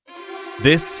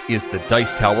This is the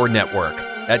Dice Tower Network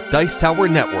at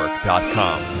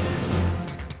Dicetowernetwork.com.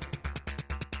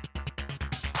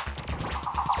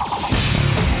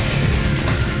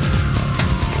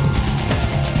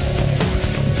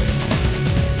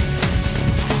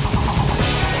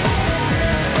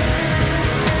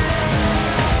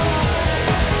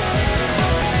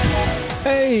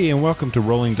 Hey, and welcome to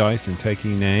Rolling Dice and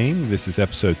Taking Aim. This is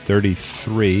episode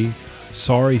 33.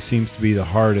 Sorry seems to be the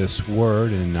hardest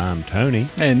word, and I'm Tony.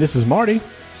 And this is Marty.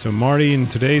 So, Marty, in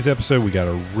today's episode, we got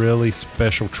a really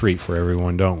special treat for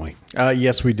everyone, don't we?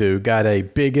 Yes, we do. Got a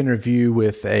big interview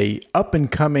with a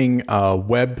up-and-coming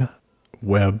web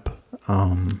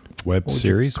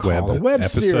series. Web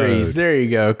series. There you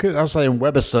go. I was saying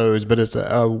webisodes, but it's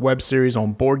a web series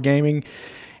on board gaming,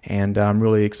 and I'm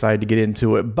really excited to get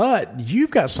into it. But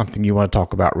you've got something you want to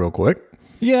talk about real quick.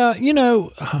 Yeah, you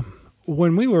know,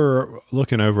 when we were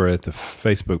looking over at the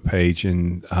Facebook page,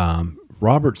 and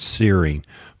Robert Searing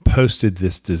posted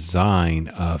this design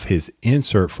of his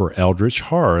insert for Eldritch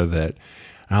Horror and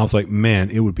I was like, man,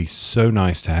 it would be so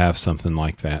nice to have something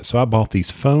like that. So I bought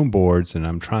these foam boards, and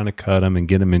I'm trying to cut them and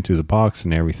get them into the box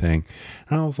and everything.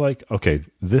 And I was like, okay,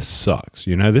 this sucks.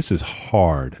 You know, this is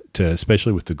hard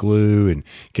especially with the glue and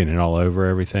getting it all over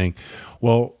everything.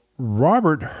 Well,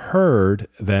 Robert heard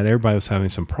that everybody was having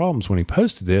some problems when he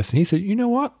posted this, and he said, you know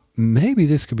what? Maybe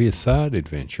this could be a side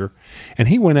adventure. And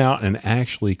he went out and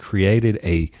actually created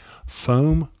a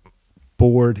foam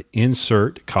board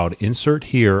insert called Insert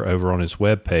Here over on his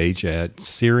webpage at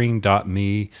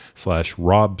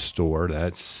searing.me/robstore.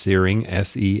 That's Searing,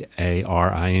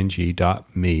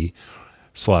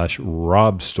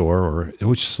 SEARING.me/robstore. Or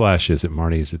which slash is it,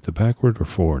 Marty? Is it the backward or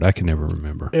forward? I can never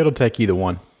remember. It'll take either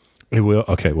one. It will?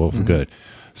 Okay, well, good.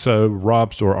 So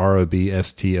Robstore,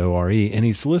 ROBSTORE, and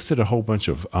he's listed a whole bunch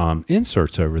of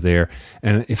inserts over there.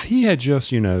 And if he had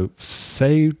just, done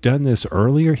this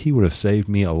earlier, he would have saved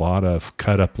me a lot of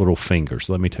cut up little fingers.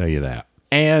 Let me tell you that.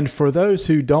 And for those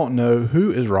who don't know,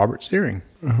 who is Robert Searing?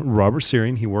 Robert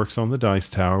Searing, he works on the Dice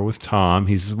Tower with Tom.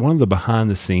 He's one of the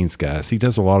behind-the-scenes guys. He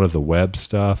does a lot of the web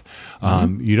stuff.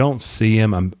 You don't see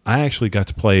him. I actually got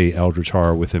to play Eldritch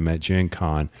Horror with him at Gen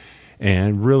Con.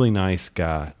 And really nice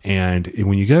guy. And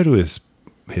when you go to his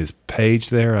page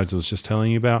there, I was just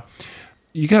telling you about,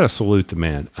 you got to salute the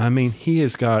man. I mean, he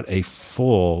has got a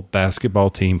full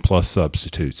basketball team plus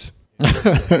substitutes.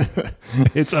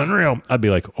 It's unreal. I'd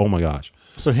be like, oh my gosh.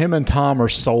 So him and Tom are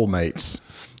soulmates.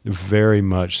 Very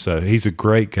much so. He's a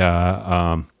great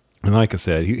guy. And like I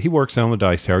said, he works down the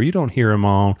Dice Tower. You don't hear him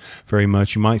on very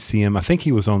much. You might see him. I think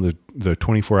he was on the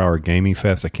 24-hour Gaming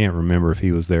Fest. I can't remember if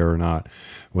he was there or not,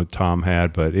 what Tom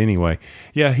had. But anyway,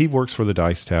 yeah, he works for the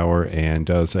Dice Tower and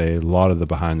does a lot of the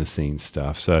behind-the-scenes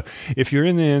stuff. So if you're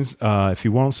if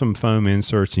you want some foam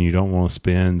inserts and you don't want to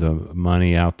spend the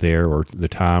money out there or the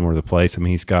time or the place, I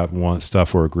mean, he's got stuff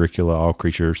for Agricola, All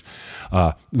Creatures.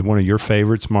 One of your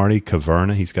favorites, Marty,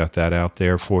 Caverna, he's got that out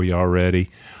there for you already.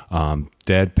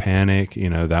 Dead Panic,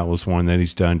 that was one that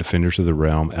he's done. Defenders of the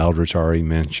Realm, Eldritch already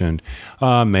mentioned,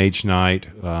 Mage Knight,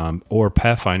 or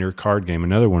Pathfinder card game,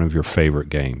 another one of your favorite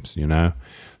games,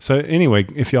 So anyway,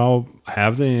 if y'all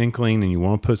have the inkling and you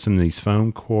want to put some of these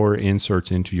foam core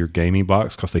inserts into your gaming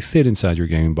box, because they fit inside your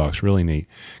gaming box, really neat,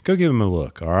 go give them a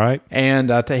look, all right? And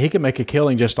he can make a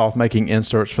killing just off making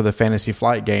inserts for the Fantasy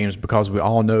Flight games, because we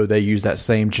all know they use that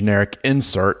same generic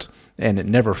insert, and it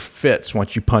never fits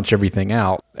once you punch everything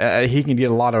out. He can get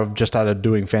a lot of just out of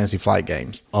doing Fantasy Flight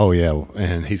games. Oh, yeah.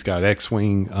 And he's got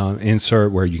X-Wing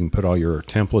insert where you can put all your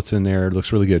templates in there. It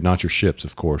looks really good. Not your ships,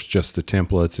 of course, just the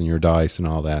templates and your dice and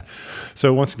all that.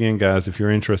 So once again, guys, if you're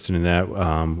interested in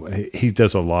that, he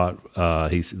does a lot.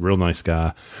 He's a real nice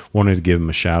guy. Wanted to give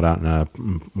him a shout out, and I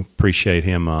appreciate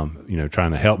him,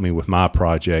 trying to help me with my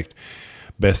project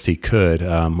best he could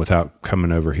without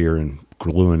coming over here and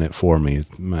gluing it for me.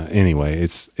 Anyway,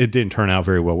 it didn't turn out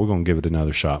very well. We're going to give it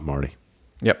another shot, Marty.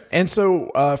 Yep. And so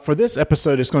for this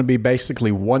episode, it's going to be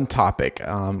basically one topic.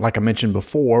 Like I mentioned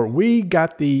before, we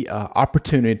got the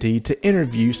opportunity to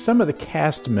interview some of the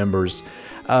cast members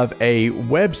of a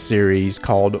web series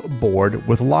called Board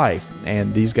with Life.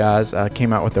 And these guys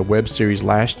came out with a web series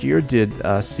last year, did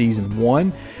season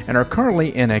 1, and are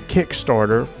currently in a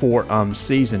Kickstarter for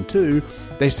season 2.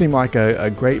 They seem like a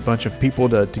great bunch of people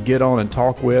to get on and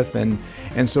talk with, and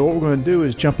so what we're going to do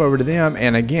is jump over to them,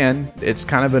 and again, it's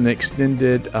kind of an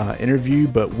extended interview,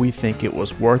 but we think it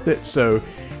was worth it. So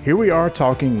here we are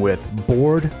talking with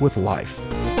Board with Life.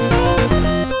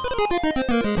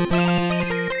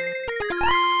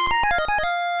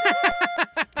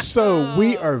 So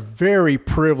we are very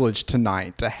privileged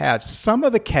tonight to have some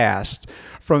of the cast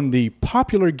from the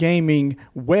popular gaming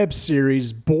web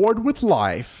series Bored with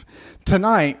Life.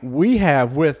 Tonight, we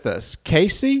have with us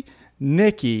Casey,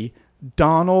 Nikki,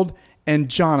 Donald, and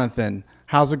Jonathan.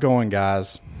 How's it going,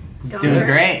 guys? Doing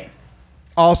great.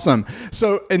 Awesome.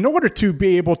 So in order to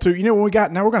be able to, now we're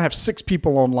going to have 6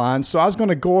 people online. So I was going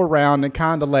to go around and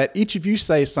kind of let each of you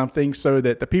say something so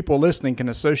that the people listening can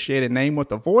associate a name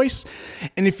with a voice.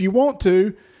 And if you want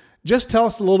to, just tell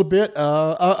us a little bit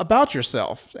about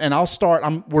yourself. And I'll start.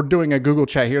 We're doing a Google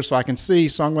chat here so I can see.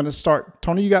 So I'm going to start.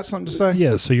 Tony, you got something to say?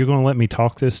 Yeah, so you're going to let me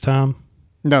talk this time?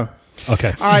 No.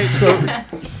 Okay. All right, so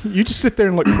you just sit there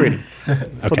and look pretty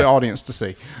for the audience to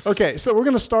see. Okay, so we're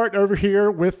going to start over here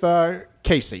with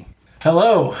Casey.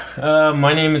 Hello,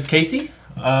 my name is Casey.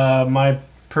 My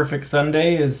perfect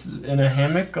Sunday is in a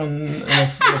hammock in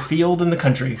a field in the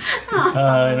country,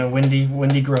 in a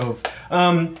windy grove.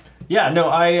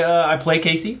 I play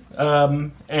Casey,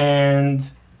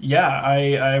 and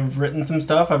I've written some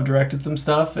stuff, I've directed some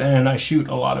stuff, and I shoot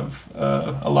a lot of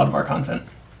our content.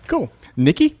 Cool.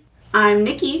 Nikki? I'm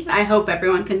Nikki. I hope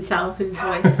everyone can tell whose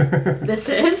voice this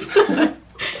is.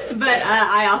 But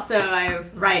I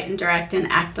write and direct and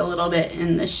act a little bit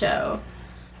in the show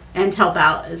and help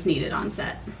out as needed on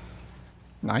set.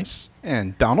 Nice.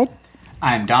 And Donald?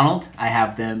 I'm Donald. I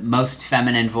have the most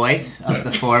feminine voice of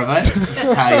the 4 of us.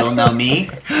 That's how you'll know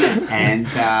me. And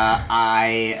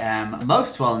I am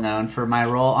most well known for my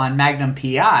role on Magnum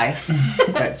P.I.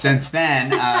 But since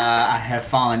then, I have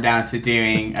fallen down to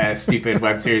doing a stupid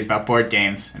web series about board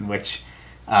games in which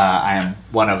I am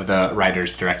one of the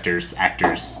writers, directors,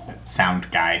 actors,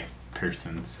 sound guy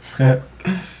persons.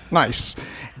 Nice.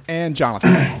 And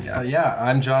Jonathan.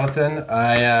 I'm Jonathan.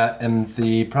 I am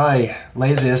the probably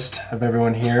laziest of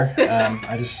everyone here.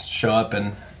 I just show up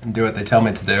and do what they tell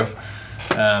me to do.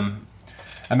 I'm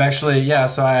actually,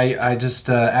 so I just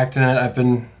act in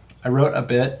it. I wrote a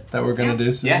bit that we're going to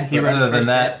do soon. Yeah, he wrote other than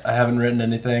that, I haven't written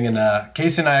anything. And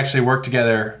Casey and I actually worked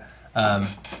together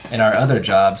in our other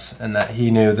jobs, and that he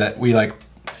knew that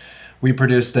we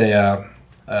produced a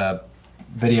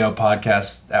video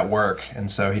podcast at work,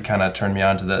 and so he kind of turned me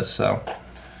on to this. So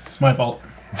It's my fault.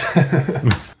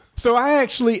 So I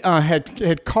actually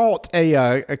had caught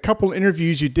a couple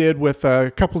interviews you did with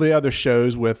a couple of the other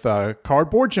shows with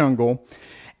Cardboard Jungle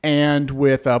and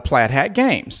with Plaid Hat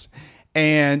Games.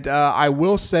 And I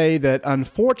will say that,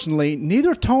 unfortunately,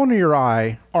 neither Tony or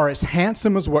I are as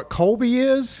handsome as what Colby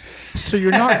is, so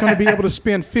you're not going to be able to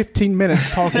spend 15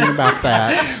 minutes talking about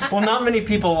that. Well, not many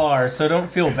people are, so don't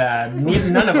feel bad.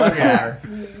 None of us are.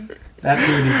 That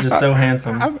dude is just so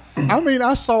handsome.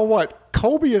 I saw what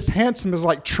Colby is handsome is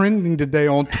like trending today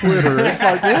on Twitter. It's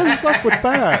like, what is up with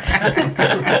that?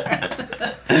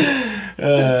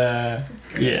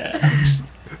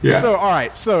 Yeah. So, all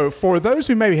right. So, for those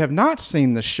who maybe have not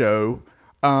seen the show,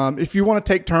 if you want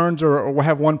to take turns or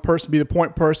have one person be the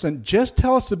point person, just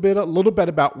tell us a little bit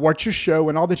about what your show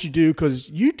and all that you do, because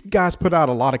you guys put out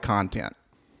a lot of content.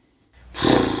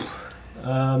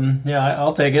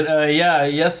 I'll take it.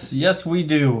 Yes, we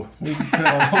do. We put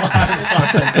out a lot of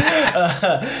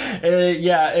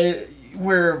content.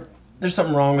 There's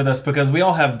something wrong with us because we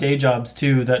all have day jobs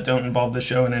too that don't involve the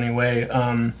show in any way.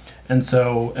 And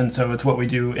so it's what we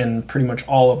do in pretty much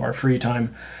all of our free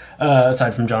time,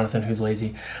 aside from Jonathan, who's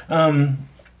lazy. The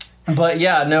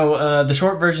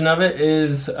short version of it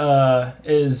is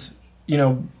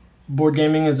board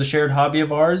gaming is a shared hobby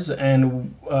of ours,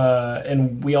 and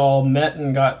we all met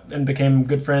and became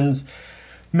good friends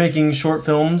making short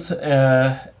films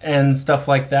and stuff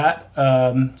like that.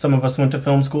 Some of us went to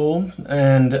film school,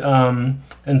 and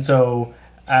so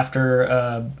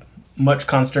after much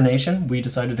consternation, we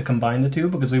decided to combine the two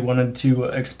because we wanted to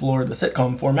explore the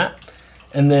sitcom format,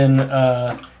 and then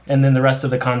the rest of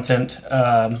the content,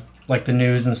 like the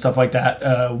news and stuff like that,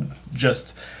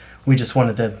 we just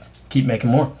wanted to keep making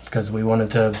more because we wanted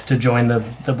to join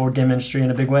the board game industry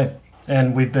in a big way,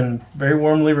 and we've been very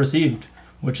warmly received,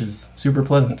 which is super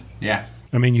pleasant. Yeah.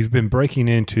 I mean, you've been breaking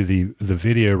into the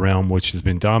video realm, which has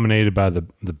been dominated by the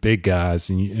big guys,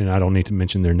 and I don't need to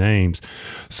mention their names.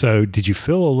 So did you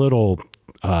feel a little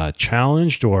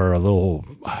challenged or a little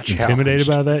intimidated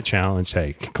by that? Challenged.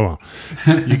 Hey, come on.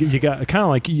 You got kind of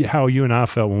like how you and I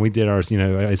felt when we did ours,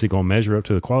 is it going to measure up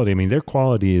to the quality? I mean, their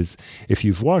quality is, if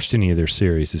you've watched any of their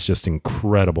series, it's just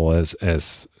incredible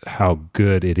as how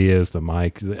good it is, the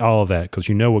mic, all of that, because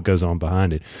you know what goes on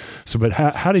behind it. So, but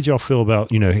how did y'all feel about,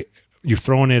 you're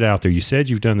throwing it out there? You said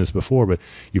you've done this before, but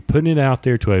you're putting it out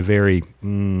there to a very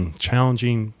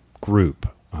challenging group.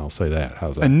 I'll say that.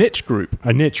 How's that? A niche group.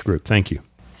 A niche group. Thank you.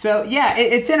 So,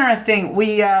 it's interesting.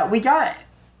 We got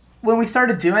when we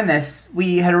started doing this,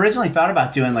 we had originally thought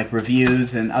about doing like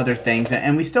reviews and other things,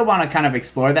 and we still want to kind of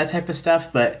explore that type of stuff.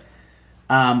 But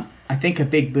I think a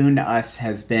big boon to us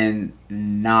has been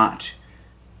not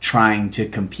trying to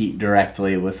compete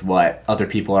directly with what other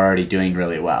people are already doing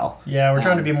really well. Yeah, we're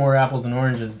trying to be more apples and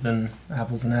oranges than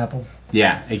apples and apples.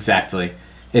 Yeah, exactly.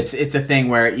 It's a thing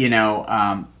where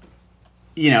a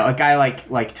guy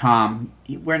like Tom,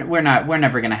 we're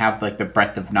never gonna have like the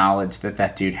breadth of knowledge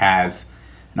that dude has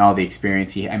and all the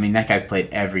experience that guy's played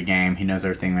every game. He knows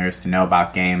everything there is to know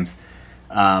about games,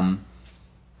 and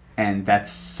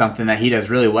that's something that he does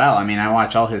really well. I mean, I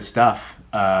watch all his stuff.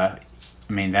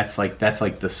 That's like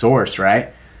the source,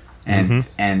 right? And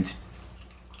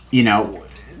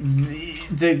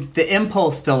the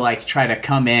impulse to like try to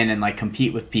come in and like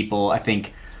compete with people, I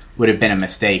think, would have been a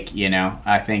mistake.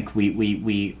 I think we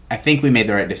made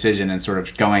the right decision in sort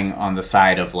of going on the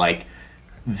side of like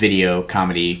video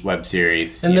comedy web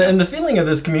series. And the feeling of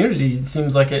this community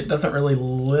seems like it doesn't really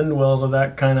lend well to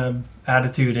that kind of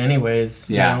attitude, anyways.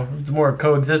 Yeah, it's more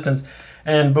coexistence.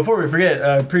 And before we forget,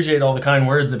 I appreciate all the kind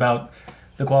words about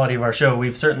the quality of our show.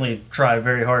 We've certainly tried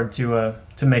very hard to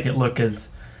make it look as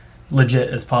legit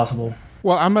as possible.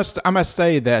 Well, I must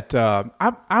say that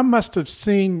I must have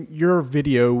seen your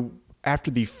video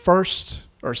after the first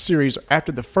or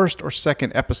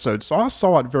second episode, so I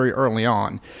saw it very early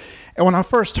on. And when I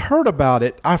first heard about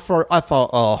it, I thought,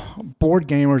 oh, board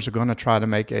gamers are going to try to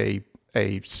make a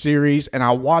series, and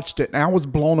I watched it, and I was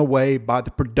blown away by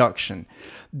the production.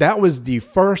 That was the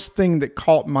first thing that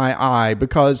caught my eye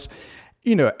because,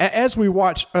 as we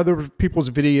watch other people's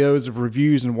videos of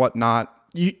reviews and whatnot,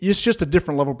 it's just a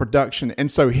different level of production. And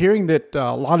so hearing that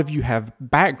a lot of you have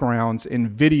backgrounds in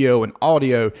video and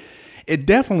audio, it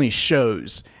definitely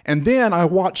shows. And then I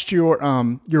watched your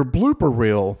blooper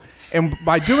reel, and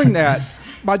by doing that,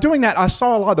 I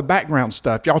saw a lot of the background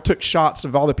stuff. Y'all took shots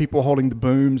of all the people holding the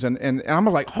booms, and I'm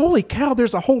like, holy cow,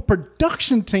 there's a whole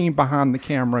production team behind the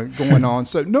camera going on.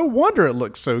 So no wonder it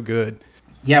looks so good.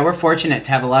 Yeah, we're fortunate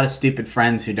to have a lot of stupid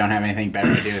friends who don't have anything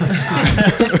better to do at the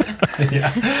time.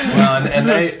 Yeah. Well, and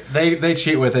they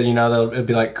cheat with it. It'll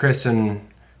be like Chris and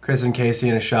Casey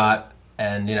in a shot,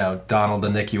 and Donald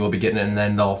and Nikki will be getting it, and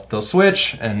then they'll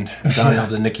switch, and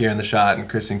Donald and Nikki are in the shot, and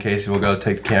Chris and Casey will go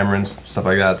take the camera and stuff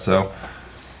like that. So.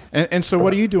 And so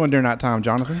what are you doing during that time,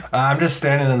 Jonathan? I'm just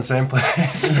standing in the same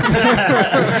place.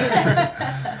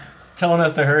 Telling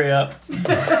us to hurry up.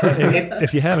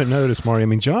 If you haven't noticed,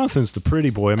 Marty, Jonathan's the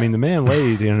pretty boy. The man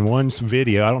laid in one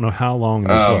video. I don't know how long this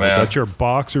was. Is that your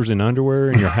boxers and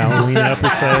underwear in your Halloween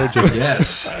episode?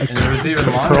 Yes. And it was even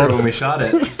longer when we shot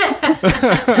it.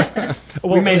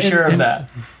 We made sure of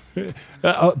that.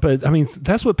 But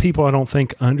that's what people I don't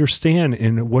think understand.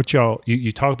 And what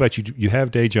you talk about, you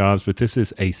have day jobs, but this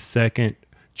is a second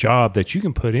job that you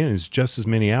can put in is just as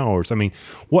many hours.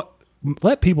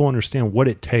 Let people understand what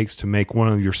it takes to make one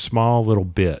of your small little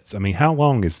bits. How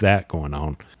long is that going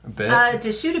on? A bit?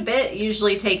 To shoot a bit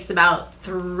usually takes about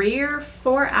 3 or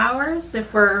 4 hours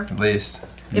if we're at least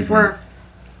we're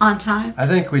on time. I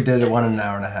think we did it 1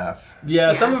 hour and a half.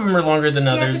 Yeah, some of them are longer than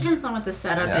others. Yeah, it depends on what the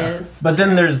setup is. But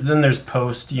then there's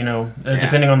post.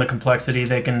 Depending on the complexity,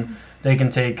 they can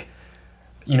take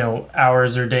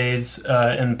hours or days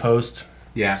in post.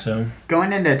 Yeah. So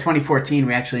going into 2014,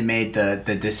 we actually made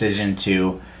the decision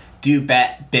to do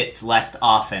bits less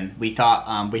often. We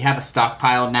thought we have a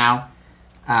stockpile now,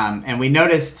 and we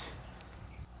noticed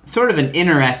sort of an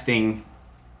interesting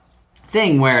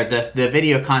thing where the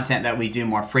video content that we do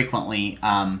more frequently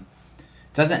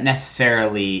doesn't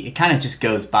necessarily. It kind of just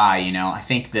goes by. I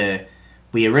think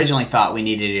we originally thought we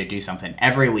needed to do something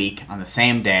every week on the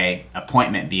same day,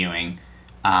 appointment viewing.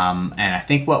 And I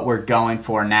think what we're going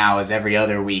for now is every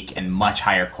other week and much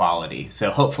higher quality. So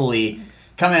hopefully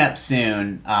coming up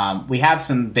soon, we have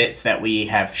some bits that we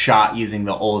have shot using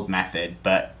the old method,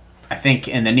 but I think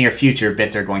in the near future,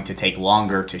 bits are going to take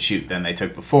longer to shoot than they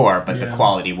took before, but the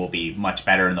quality will be much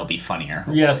better and they'll be funnier.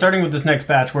 Hopefully. Yeah, starting with this next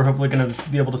batch, we're hopefully going to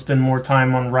be able to spend more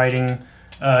time on writing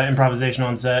improvisation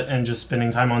on set and just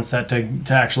spending time on set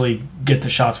to actually get the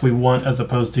shots we want as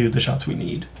opposed to the shots we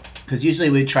need. Because usually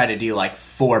we try to do like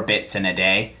 4 bits in a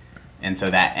day, and so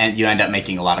and you end up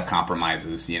making a lot of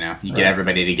compromises. You get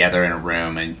everybody together in a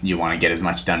room, and you want to get as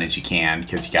much done as you can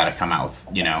because you got to come out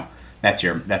with that's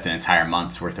an entire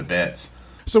month's worth of bits.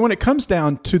 So when it comes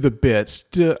down to the bits,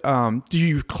 do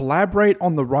you collaborate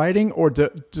on the writing, or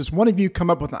does one of you come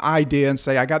up with an idea and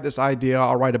say, "I got this idea,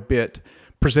 I'll write a bit,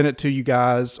 present it to you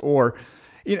guys," or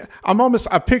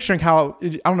I'm picturing how,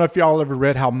 I don't know if y'all ever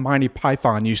read how Monty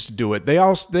Python used to do it. They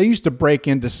used to break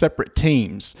into separate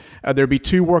teams. There'd be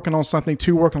two working on something,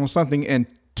 and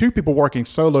two people working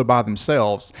solo by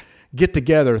themselves get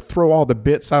together, throw all the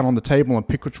bits out on the table, and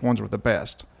pick which ones were the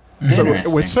best.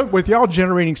 So with y'all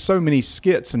generating so many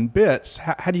skits and bits,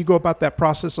 how do you go about that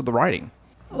process of the writing?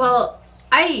 Well,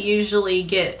 I usually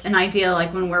get an idea,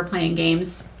 like when we're playing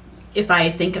games, if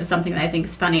I think of something that I think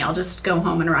is funny, I'll just go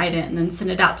home and write it and then send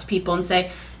it out to people and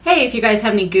say, hey, if you guys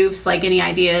have any goofs, like any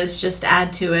ideas, just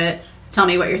add to it. Tell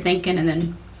me what you're thinking, and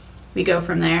then we go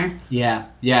from there. Yeah.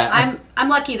 I'm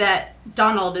lucky that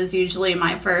Donald is usually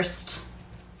my first.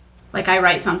 Like, I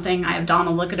write something, I have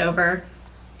Donald look it over.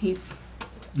 He's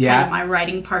kind of my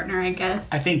writing partner, I guess.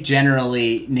 I think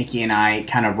generally Nikki and I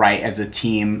kind of write as a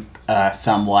team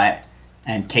somewhat,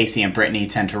 and Casey and Brittany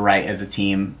tend to write as a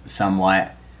team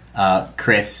somewhat.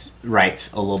 Chris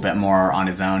writes a little bit more on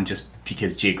his own just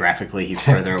because geographically he's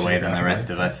further away than the rest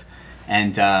of us.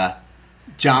 And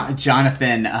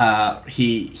Jonathan,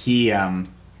 he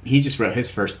just wrote his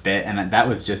first bit, and that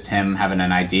was just him having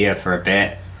an idea for a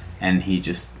bit, and he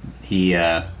just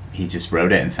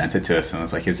wrote it and sent it to us and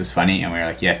was like, is this funny? And we were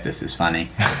like, yes, this is funny.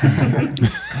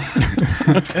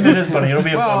 And it is funny. It'll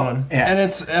be a fun one. Yeah. And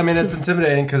it's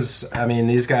intimidating because,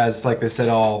 these guys, like they said,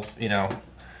 all,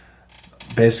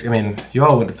 basically, you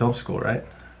all went to film school, right?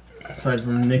 Aside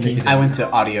from Nikki. I went to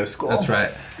audio school. That's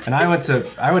right. And I went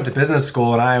to business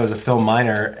school, and I was a film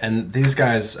minor, and these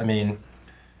guys,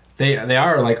 they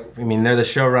are like, they're the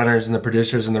showrunners and the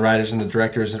producers and the writers and the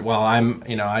directors, and while I'm,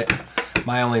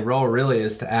 my only role really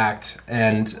is to act,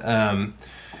 and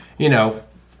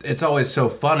it's always so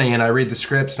funny, and I read the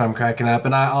scripts and I'm cracking up,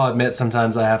 and I'll admit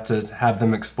sometimes I have to have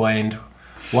them explained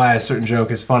why a certain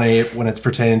joke is funny when it's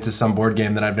pertaining to some board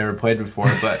game that I've never played before,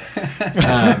 but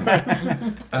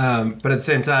at the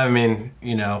same time,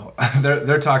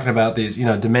 they're talking about these,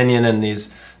 Dominion and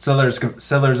these Settlers of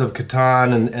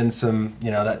Catan and some,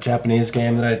 that Japanese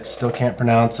game that I still can't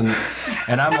pronounce, and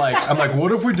I'm like,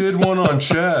 what if we did one on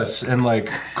chess and like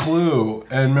Clue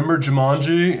and remember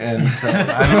Jumanji? And so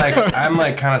I'm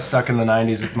like kind of stuck in the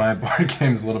 90s with my board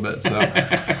games a little bit, so.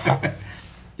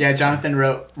 Yeah, Jonathan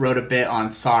wrote a bit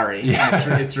on Sorry.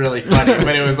 Yeah. It's really funny,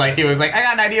 but he was like, I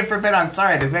got an idea for a bit on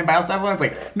Sorry. Does anybody else have one? It's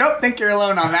like, nope, think you're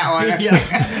alone on that one.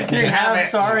 Yeah, you can have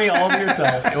Sorry all to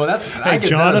yourself. Well, I get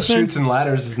Jonathan. Shoots and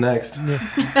Ladders is next.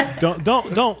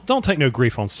 Don't take no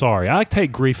grief on Sorry. I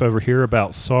take grief over here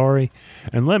about Sorry,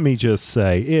 and let me just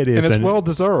say it is, and it's well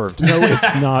deserved. No,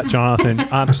 it's not, Jonathan.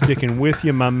 I'm sticking with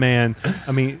you, my man.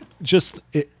 Just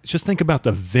think about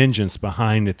the vengeance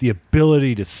behind it, the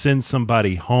ability to send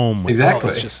somebody home.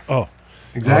 Exactly.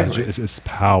 Exactly. It's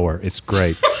power. It's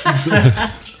great.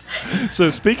 So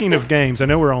speaking of games, I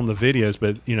know we're on the videos,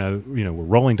 but we're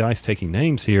rolling dice, taking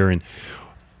names here. And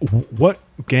what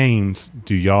games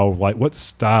do y'all like? What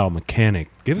style, mechanic?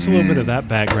 Give us a little bit of that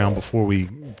background before we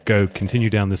continue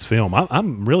down this film.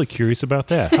 I'm really curious about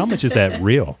that. How much is that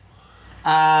real?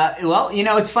 Well,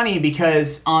 it's funny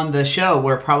because on the show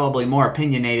we're probably more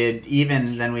opinionated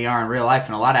even than we are in real life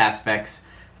in a lot of aspects,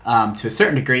 to a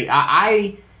certain degree.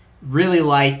 I really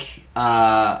like,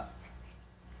 I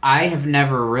have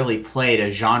never really played a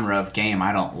genre of game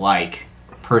I don't like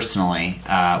personally,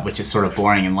 which is sort of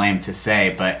boring and lame to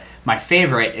say, but my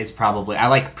favorite is probably, I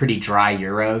like pretty dry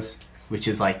Euros, which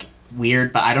is like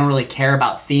weird, but I don't really care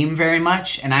about theme very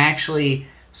much, and I actually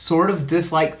sort of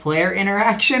dislike player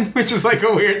interaction, which is like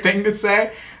a weird thing to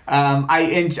say.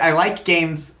 I like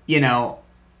games, I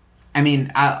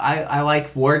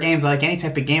like war games. I like any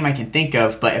type of game I can think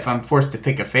of, but if I'm forced to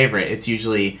pick a favorite, it's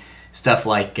usually stuff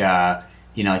like,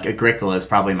 like Agricola is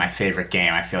probably my favorite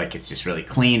game. I feel like it's just really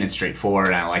clean and straightforward,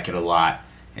 and I like it a lot.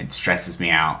 It stresses me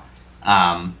out.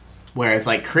 Whereas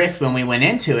like Chris, when we went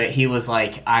into it, he was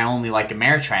like, I only like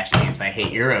Ameritrash games. I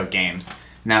hate Euro games.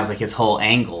 And that was like his whole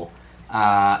angle.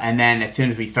 And then as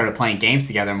soon as we started playing games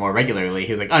together more regularly,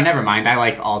 he was like, oh, never mind, I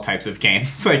like all types of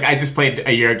games. Like, I just played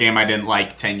a Euro game I didn't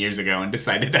like 10 years ago and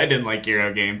decided I didn't like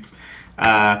Euro games.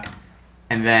 And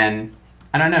then,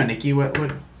 I don't know, Nikki, what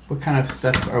kind of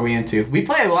stuff are we into? We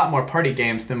play a lot more party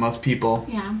games than most people.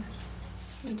 Yeah,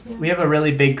 we do. We have a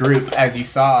really big group, as you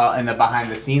saw in the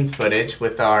behind-the-scenes footage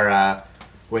with our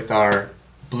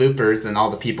bloopers and all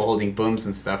the people holding booms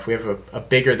and stuff. We have a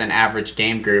bigger than average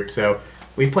game group, so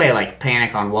we play like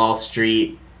Panic on Wall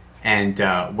Street and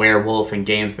Werewolf and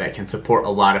games that can support a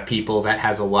lot of people. That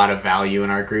has a lot of value in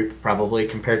our group, probably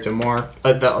compared to a lot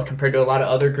of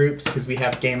other groups, because we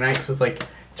have game nights with like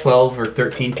 12 or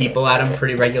 13 people at them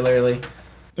pretty regularly.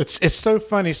 It's so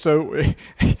funny. So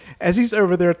as he's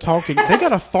over there talking, they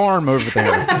got a farm over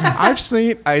there. I've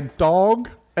seen a dog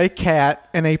a cat,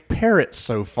 and a parrot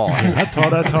so far. I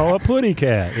taught a putty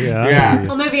cat. Yeah. Yeah.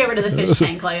 We'll move you over to the fish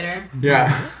tank later.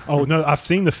 Yeah. Oh no, I've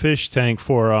seen the fish tank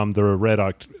for the Red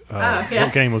October. yeah.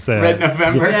 What game was that? Red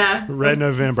November. Yeah. Red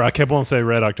November. I kept on saying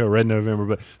Red October, Red November.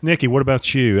 But Nikki, what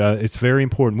about you? It's very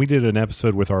important. We did an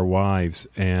episode with our wives,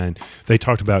 and they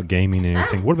talked about gaming and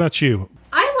everything. What about you?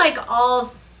 I like all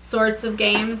sorts of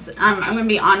games. I'm going to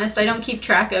be honest. I don't keep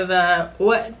track of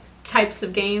what types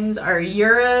of games are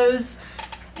Euros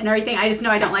and everything. I just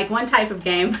know I don't like one type of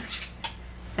game,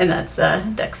 and that's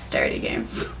dexterity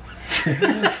games.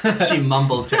 She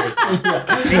mumbled to herself.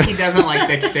 Nikki doesn't like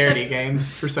dexterity games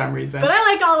for some reason. But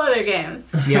I like all other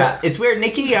games. Yeah, it's weird.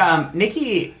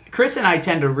 Nikki, Chris and I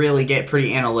tend to really get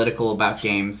pretty analytical about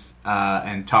games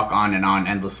and talk on and on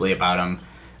endlessly about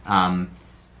them.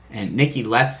 And Nikki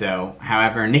less so.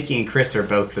 However, Nikki and Chris are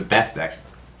both the best at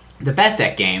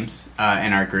games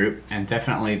in our group, and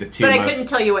definitely the two But most... I couldn't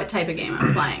tell you what type of game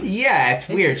I'm playing. Yeah, it's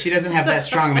weird. She doesn't have that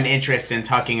strong of an interest in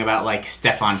talking about like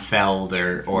Stefan Feld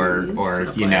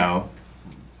or you know,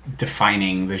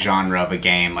 defining the genre of a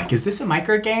game. Like, is this a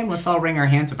micro game? Let's all wring our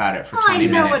hands about it for 20 I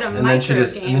know minutes. what a And then she micro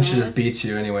just game beats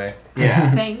you anyway. Yeah.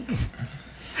 I think.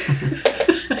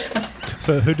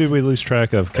 So who did we lose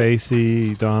track of?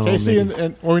 Casey, Donald, Casey Nikki?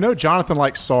 and we know Jonathan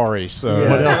likes Sorry, so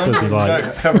What else does he like?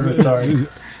 Got covered with sorry.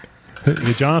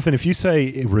 Yeah, Jonathan, if you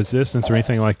say resistance or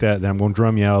anything like that, then I'm going to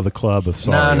drum you out of the club of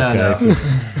sorry. No. Okay?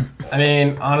 I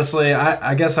mean, honestly,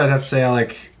 I guess I'd have to say I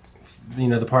like, you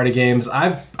know, the party games.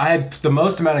 The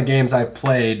most amount of games I've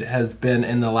played have been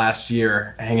in the last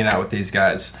year hanging out with these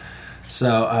guys.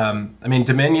 So, I mean,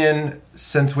 Dominion,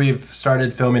 since we've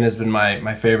started filming, has been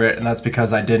my favorite, and that's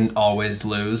because I didn't always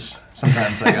lose.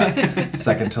 Sometimes I got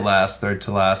second to last, third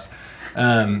to last.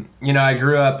 You know, I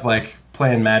grew up like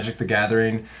playing Magic the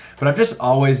Gathering, but I've just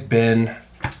always been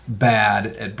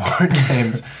bad at board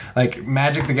games. Like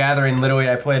Magic the Gathering, literally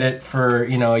I played it for,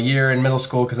 you know, a year in middle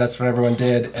school because that's what everyone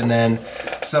did, and then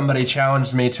somebody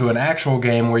challenged me to an actual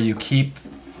game where you keep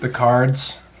the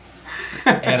cards,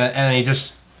 and he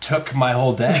just took my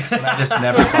whole deck, and I just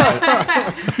never played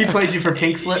it. He played you for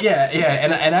pink slips? Yeah,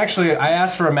 and actually, I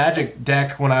asked for a Magic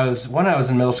deck when I was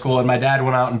in middle school, and my dad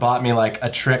went out and bought me like a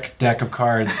trick deck of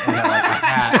cards and like a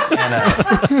hat,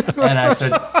 and I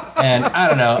said, and I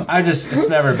don't know, it's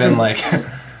never been like,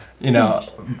 you know,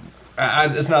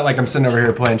 it's not like I'm sitting over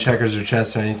here playing checkers or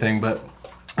chess or anything, but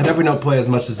I definitely don't play as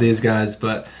much as these guys.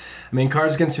 But I mean,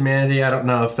 Cards Against Humanity, I don't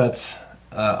know if that's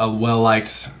a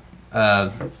well-liked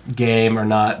game or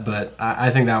not, but I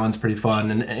think that one's pretty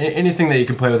fun, and anything that you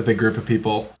can play with a big group of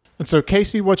people. And so,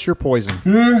 Casey, what's your poison?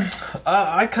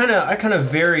 I kind of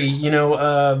vary. You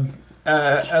know,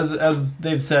 as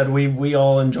they've said, we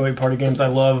all enjoy party games. I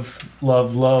love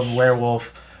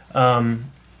Werewolf, but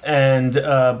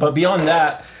beyond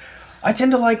that, I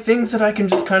tend to like things that I can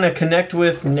just kind of connect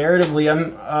with narratively.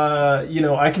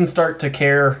 I can start to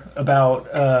care about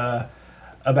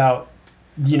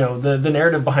you know, the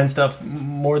narrative behind stuff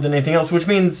more than anything else, which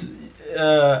means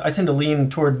I tend to lean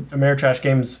toward Ameritrash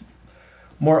games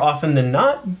more often than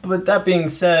not. But that being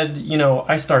said, you know,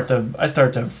 I start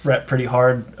to fret pretty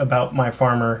hard about my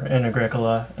farmer in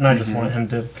Agricola, and I just want him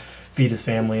to feed his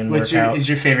family and work out. Is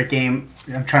your favorite game?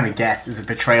 I'm trying to guess. Is it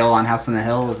Betrayal on House on the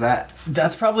Hill? Is that?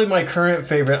 That's probably my current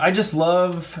favorite. I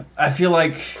feel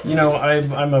like, you know,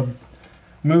 I'm a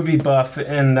movie buff,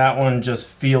 and that one just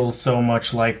feels so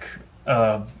much like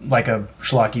a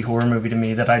schlocky horror movie to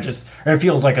me that it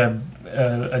feels like a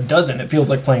dozen. It feels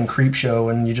like playing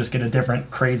Creepshow, and you just get a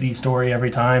different crazy story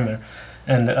every time,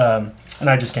 and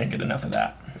I just can't get enough of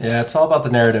that. Yeah, it's all about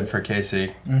the narrative for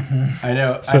Casey. Mm-hmm. I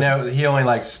know. He only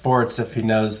likes sports if he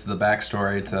knows the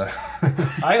backstory to.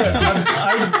 I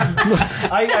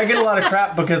get a lot of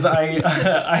crap because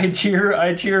I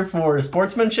cheer for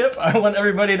sportsmanship. I want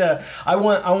everybody to. I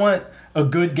want a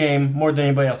good game more than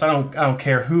anybody else. I don't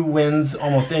care who wins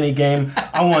almost any game.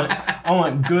 I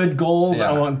want good goals. Yeah.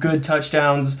 I want good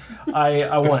touchdowns.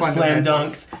 I want slam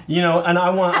dunks. You know, and I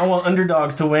want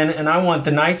underdogs to win, and I want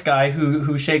the nice guy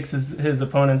who shakes his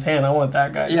opponent's hand. I want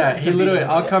that guy. Yeah, he literally.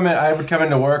 I would come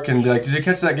into work and be like, "Did you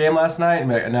catch that game last night?" And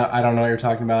be like, "No, I don't know what you're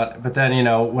talking about." But then, you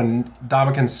know, when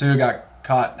Dominican Sue got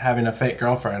caught having a fake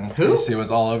girlfriend, Casey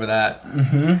was all over that.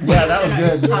 Mm-hmm. Yeah, that was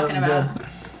good. Talking about.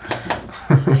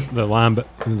 The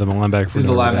linebacker. He's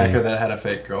the linebacker that had a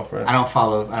fake girlfriend. I don't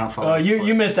follow. Oh,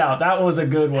 you missed out. That was a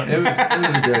good one. It was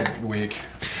a good week.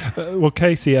 Well,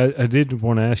 Casey, I did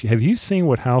want to ask you: have you seen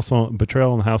what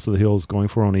Betrayal on the House of the Hill is going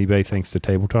for on eBay thanks to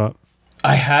Tabletop?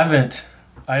 I haven't.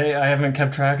 I haven't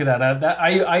kept track of that.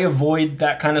 I avoid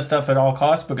that kind of stuff at all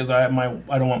costs because I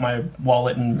don't want my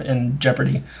wallet in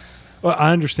jeopardy. Well,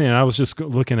 I understand. I was just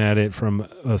looking at it from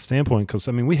a standpoint because,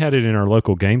 I mean, we had it in our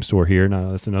local game store here.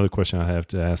 Now, that's another question I have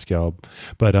to ask y'all.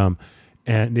 But,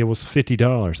 and it was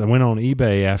 $50. I went on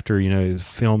eBay after, it was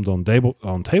filmed on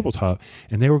tabletop,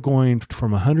 and they were going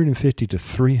from $150 to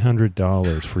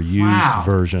 $300 for used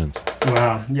versions.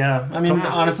 Wow. Yeah. I mean,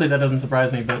 honestly, that doesn't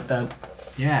surprise me, but that.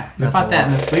 Yeah. We bought that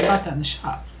in the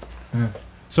shop. Yeah.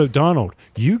 So, Donald,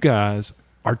 you guys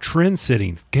are trend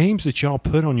setting. Games that y'all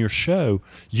put on your show,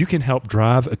 you can help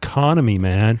drive economy,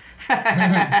 man. We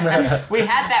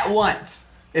had that once.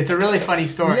 It's a really funny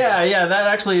story. Yeah, that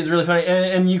actually is really funny.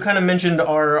 And you kind of mentioned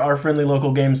our friendly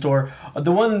local game store.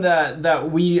 The one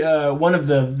that we one of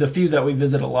the few that we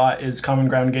visit a lot is Common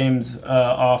Ground Games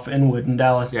off Inwood in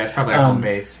Dallas. Yeah, it's probably our home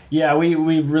base. Yeah, we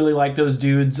really like those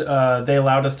dudes. They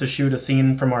allowed us to shoot a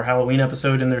scene from our Halloween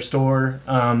episode in their store,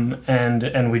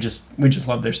 and we just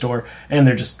love their store, and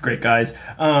they're just great guys.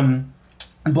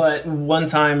 But one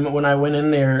time when I went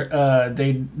in there,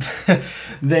 they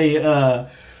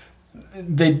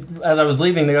as I was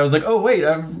leaving, the guy was like, "Oh wait,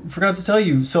 I forgot to tell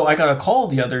you." So I got a call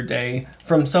the other day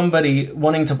from somebody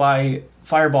wanting to buy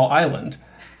Fireball Island,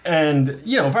 and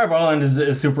Fireball Island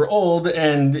is super old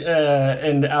and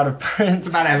out of print. It's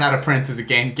about as out of print as a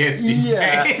game gets these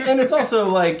days. And it's also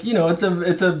like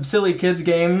it's a silly kids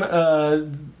game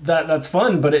that's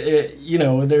fun, but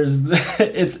there's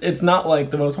it's not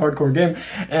like the most hardcore game,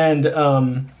 and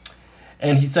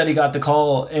he said he got the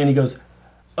call and he goes,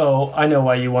 "Oh, I know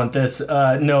why you want this.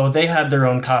 No, they had their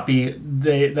own copy.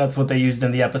 That's what they used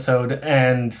in the episode,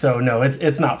 and so no,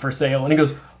 it's not for sale." And he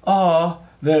goes, "Oh."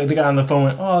 The guy on the phone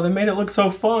went, "Oh, they made it look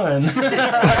so fun."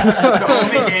 The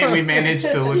only game we managed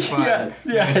to look fun.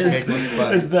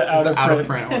 It's the out of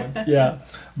print one. Yeah,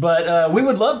 but we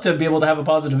would love to be able to have a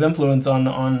positive influence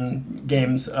on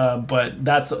games, but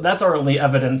that's our only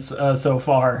evidence so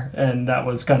far, and that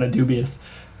was kind of dubious.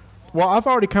 Well, I've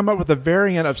already come up with a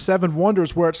variant of Seven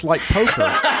Wonders where it's like poker.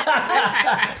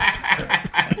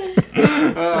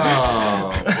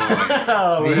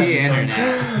 The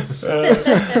internet.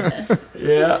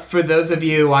 Yeah. For those of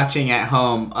you watching at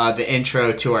home, the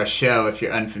intro to our show, if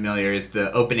you're unfamiliar, is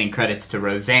the opening credits to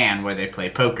Roseanne, where they play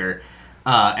poker.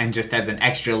 And just as an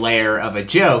extra layer of a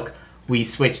joke, we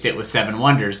switched it with Seven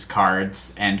Wonders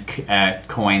cards and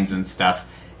coins and stuff.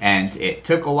 And it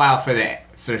took a while for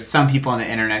some people on the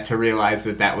internet to realize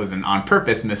that was an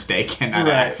on-purpose mistake and not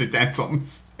an accidental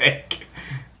mistake.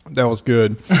 That was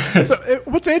good. So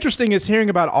what's interesting is hearing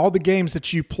about all the games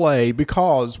that you play,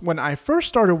 because when I first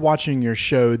started watching your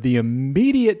show, the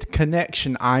immediate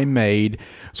connection I made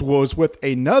was with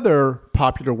another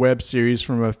popular web series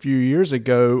from a few years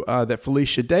ago that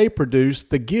Felicia Day produced,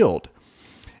 The Guild.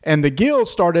 And The Guild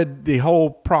started the whole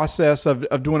process of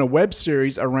doing a web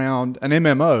series around an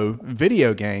MMO,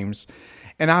 video games.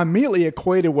 And I immediately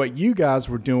equated what you guys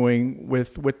were doing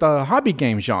with the hobby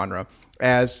game genre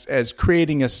as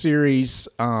creating a series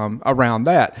around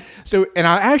that. So, and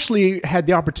I actually had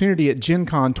the opportunity at Gen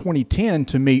Con 2010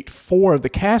 to meet 4 of the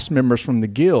cast members from the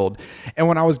Guild. And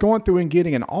when I was going through and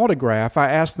getting an autograph, I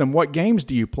asked them, "What games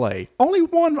do you play?" Only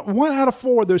one out of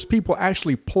 4 of those people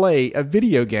actually play a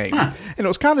video game. Huh. And it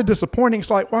was kind of disappointing.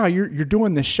 It's like, wow, you're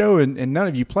doing this show and none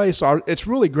of you play. So it's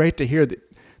really great to hear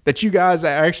that you guys are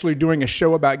actually doing a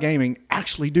show about gaming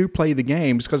actually do play the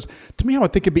games, because to me, I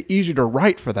would think it'd be easier to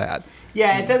write for that.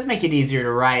 Yeah, it does make it easier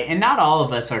to write, and not all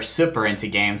of us are super into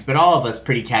games, but all of us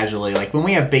pretty casually. Like when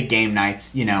we have big game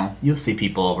nights, you'll see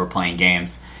people over playing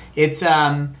games. It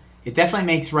definitely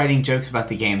makes writing jokes about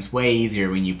the games way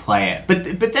easier when you play it.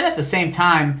 But then at the same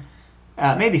time,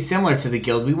 maybe similar to the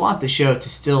Guild, we want the show to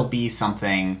still be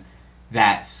something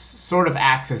that sort of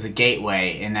acts as a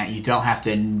gateway, in that you don't have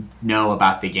to know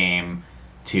about the game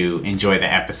to enjoy the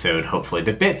episode, hopefully.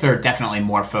 The bits are definitely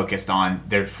more focused on,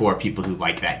 they're for people who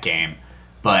like that game.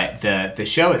 But the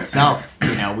show itself,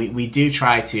 we do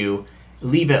try to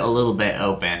leave it a little bit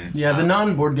open. Yeah, the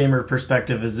non-board gamer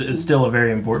perspective is still a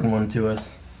very important one to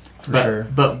us, for sure.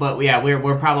 But yeah,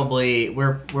 we're probably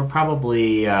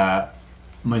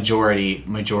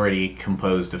majority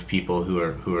composed of people who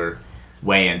are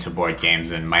way into board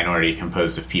games, and minority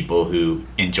composed of people who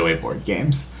enjoy board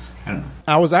games. I don't know.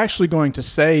 I was actually going to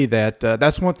say that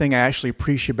that's one thing I actually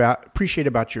appreciate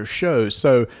about your show.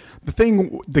 So the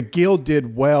thing the Guild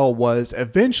did well was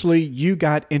eventually you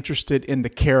got interested in the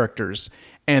characters,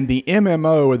 and the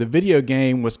MMO or the video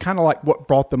game was kind of like what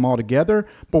brought them all together.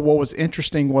 But what was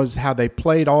interesting was how they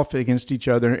played off against each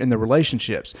other in the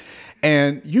relationships.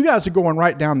 And you guys are going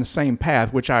right down the same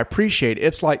path, which I appreciate.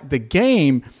 It's like the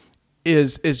game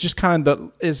is just kind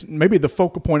of is maybe the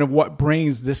focal point of what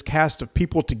brings this cast of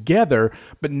people together.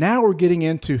 But now we're getting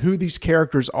into who these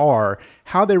characters are,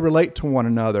 how they relate to one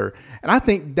another. And I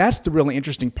think that's the really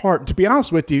interesting part. To be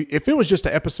honest with you, if it was just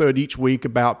an episode each week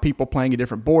about people playing a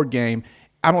different board game,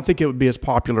 I don't think it would be as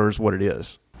popular as what it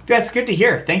is. That's good to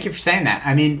hear. Thank you for saying that.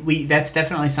 I mean, that's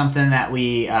definitely something that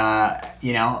we,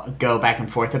 go back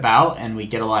and forth about, and we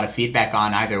get a lot of feedback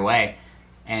on either way.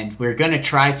 And we're going to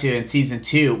try to, in season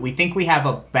 2, we think we have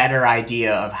a better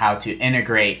idea of how to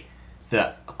integrate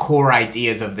the core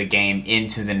ideas of the game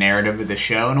into the narrative of the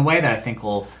show in a way that I think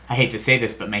will, I hate to say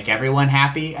this, but make everyone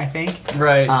happy, I think.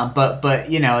 Right. But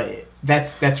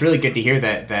that's really good to hear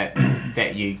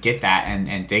that you get that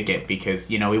and dig it, because,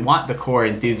 we want the core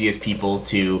enthusiast people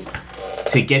to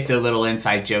get the little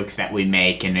inside jokes that we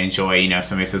make and enjoy.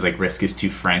 Somebody says like Risk is too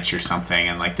French or something,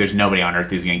 and like there's nobody on earth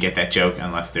who's going to get that joke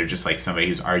unless they're just like somebody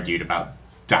who's argued about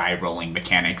die rolling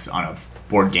mechanics on a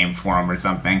board game forum or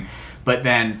something. But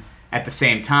then at the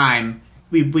same time,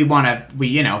 we want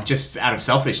to just out of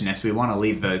selfishness, we want to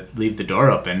leave the door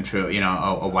open to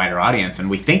a wider audience, and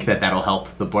we think that that'll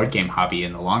help the board game hobby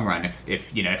in the long run.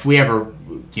 If we ever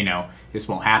this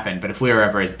won't happen, but if we were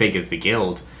ever as big as the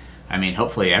guild, I mean,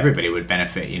 hopefully everybody would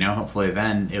benefit. Hopefully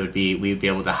then we'd be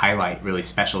able to highlight really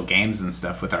special games and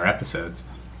stuff with our episodes.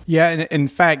 Yeah, and in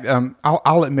fact,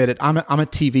 I'll admit it. I'm a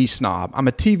TV snob. I'm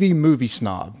a TV movie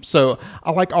snob. So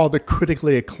I like all the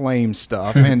critically acclaimed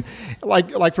stuff. And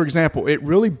like for example, it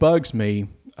really bugs me.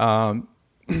 And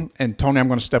Tony, I'm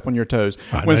going to step on your toes.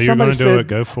 I know you're going to do it.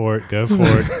 Go for it. Go for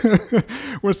it.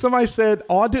 When somebody said,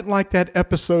 "Oh, I didn't like that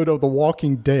episode of The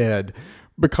Walking Dead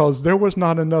because there was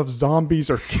not enough zombies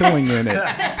or killing in it,"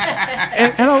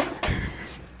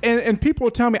 And people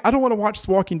will tell me, I don't want to watch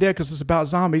The Walking Dead because it's about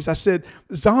zombies. I said,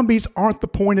 zombies aren't the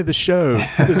point of the show.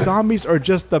 The zombies are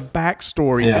just the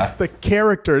backstory. Yeah. It's the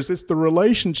characters. It's the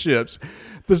relationships.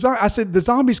 I said the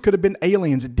zombies could have been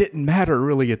aliens. It didn't matter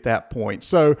really at that point.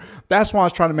 So that's why I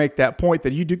was trying to make that point,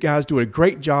 that you guys do a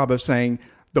great job of saying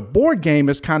the board game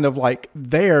is kind of like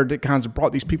there that kind of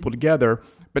brought these people together.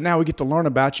 But now we get to learn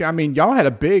about you. I mean, y'all had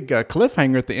a big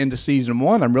cliffhanger at the end of season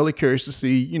 1. I'm really curious to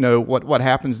see, what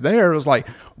happens there. It was like,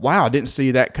 wow, I didn't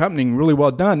see that coming. Really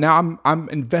well done. Now I'm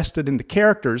invested in the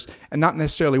characters and not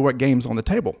necessarily what game's on the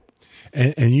table.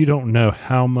 And you don't know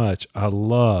how much I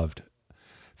loved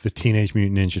the Teenage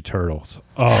Mutant Ninja Turtles.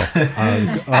 Oh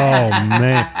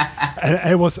man. And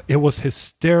it was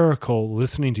hysterical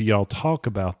listening to y'all talk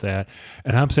about that.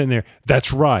 And I'm sitting there,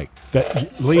 that's right.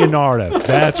 That Leonardo,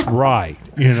 that's right.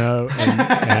 And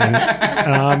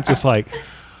I'm just like,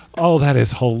 oh, that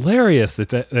is hilarious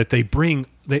that they bring,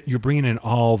 that you're bringing in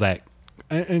all that.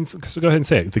 And so go ahead and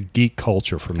say it, the geek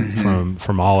culture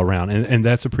from all around. And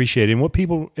that's appreciated.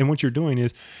 And what you're doing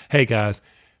is, hey guys,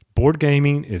 board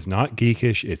gaming is not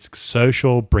geekish. It's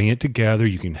social. Bring it together.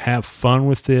 You can have fun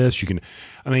with this. You can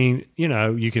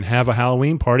have a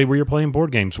Halloween party where you're playing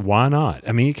board games. Why not?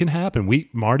 I mean, it can happen.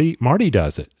 Marty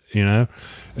does it, and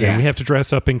we have to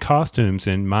dress up in costumes.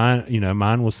 And mine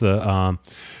was the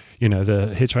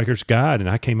Hitchhiker's Guide, and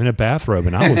I came in a bathrobe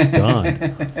and I was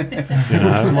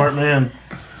done. Smart man.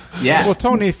 Yeah. Well,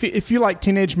 Tony, if you like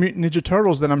Teenage Mutant Ninja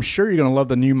Turtles, then I'm sure you're going to love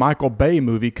the new Michael Bay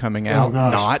movie coming out. Oh,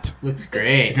 gosh. Not. Looks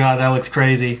great. God, that looks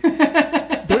crazy.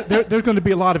 There's going to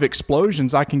be a lot of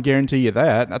explosions. I can guarantee you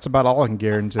that. That's about all I can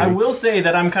guarantee. I will say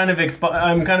that I'm kind of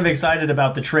excited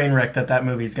about the train wreck that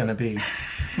movie's going to be.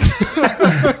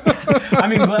 I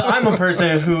mean, but I'm a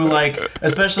person who,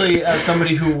 especially as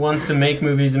somebody who wants to make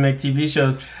movies and make TV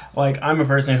shows, I'm a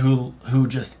person who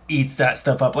just eats that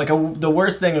stuff up. The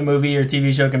worst thing a movie or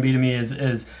TV show can be to me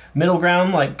is middle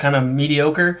ground, kind of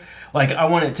mediocre. I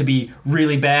want it to be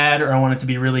really bad or I want it to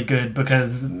be really good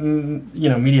because,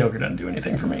 mediocre doesn't do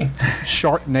anything for me.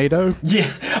 Sharknado?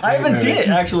 Yeah, I haven't seen it,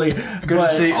 actually. Good to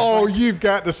see. Oh, you've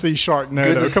got to see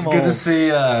Sharknado. Come on. Good to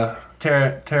see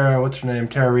Tara, what's her name?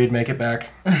 Tara Reid make it back.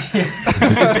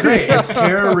 It's great. It's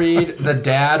Tara Reid, the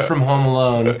dad from Home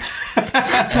Alone,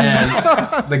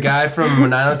 and the guy from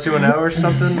 90210 or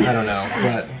something. I don't know.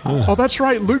 But oh, that's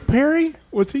right. Luke Perry?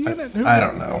 Was he in it? I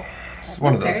don't know. It's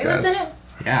one of those Perry guys. was in it?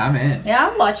 Yeah, I'm in. Yeah,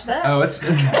 I'll watch that. Oh, it's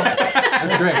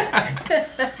great.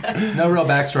 No real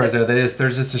backstories there. There's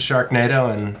just a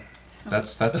Sharknado, and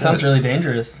that's that sounds really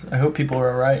dangerous. I hope people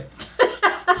are all right.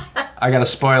 I got a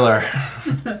spoiler.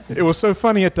 It was so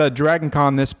funny at Dragon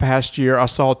Con this past year. I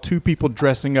saw 2 people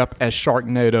dressing up as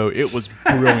Sharknado. It was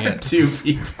brilliant. 2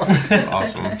 people.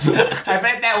 Awesome. I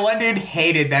bet that one dude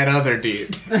hated that other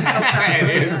dude.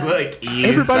 It was like,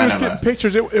 everybody was getting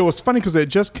pictures. It was funny because it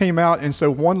just came out, and so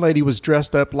one lady was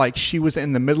dressed up like she was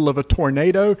in the middle of a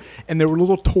tornado, and there were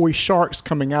little toy sharks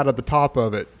coming out of the top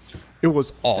of it. It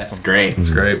was awesome. That's great. It's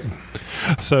great.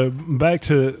 So back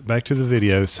to the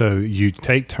video. So you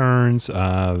take turns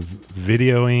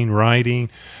videoing, writing,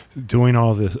 doing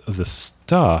all this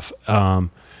stuff.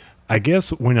 I guess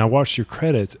when I watched your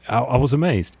credits, I was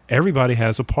amazed. Everybody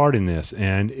has a part in this.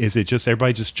 And is it just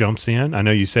everybody just jumps in? I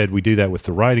know you said we do that with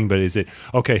the writing, but is it,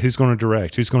 okay, who's going to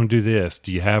direct? Who's going to do this?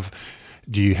 Do you have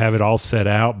it all set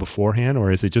out beforehand,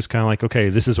 or is it just kind of like, okay,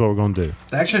 this is what we're going to do?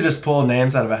 They actually just pull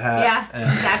names out of a hat. Yeah,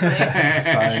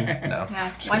 exactly. Sign. No.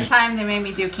 Yeah. One time they made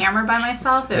me do camera by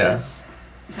myself. It was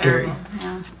Scary. terrible.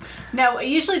 Yeah. No,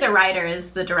 usually the writer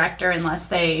is the director unless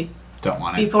they Don't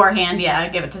want it. beforehand,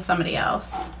 give it to somebody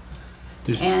else.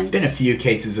 There's And- been a few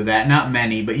cases of that, not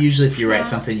many, but usually if you write Yeah.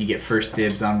 something, you get first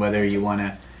dibs on whether you want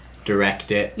to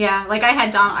direct it. Yeah, like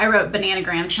I wrote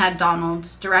Bananagrams, had Donald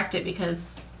direct it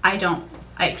because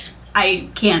I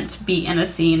can't be in a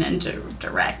scene and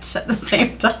direct at the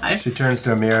same time. She turns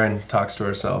to a mirror and talks to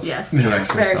herself. Yes, Directs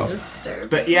it's very herself. disturbing.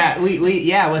 But yeah, we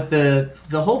with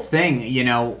the whole thing, you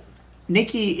know,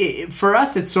 Nikki, for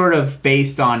us, it's sort of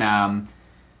based on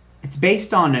it's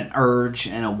based on an urge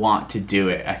and a want to do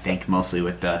it. I think mostly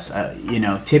with us, you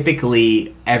know,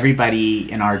 typically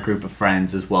everybody in our group of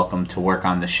friends is welcome to work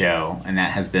on the show, and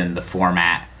that has been the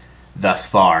format thus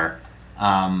far.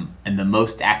 And the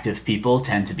most active people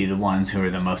tend to be the ones who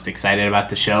are the most excited about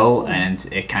the show, and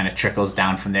it kind of trickles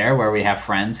down from there, where we have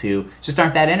friends who just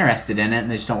aren't that interested in it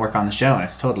and they just don't work on the show, and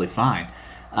it's totally fine.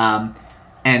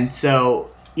 And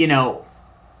so, you know,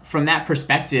 from that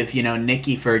perspective, you know,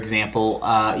 Nikki, for example,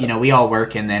 you know, we all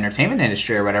work in the entertainment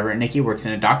industry or whatever. Nikki works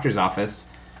in a doctor's office,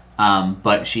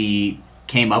 but she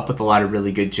came up with a lot of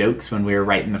really good jokes when we were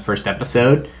writing the first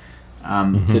episode.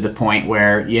 To the point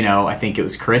where, you know, I think it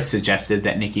was Chris suggested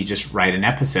that Nikki just write an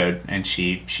episode, and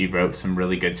she wrote some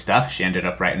really good stuff. She ended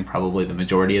up writing probably the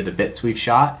majority of the bits we've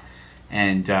shot,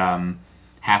 and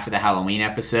half of the Halloween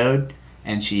episode,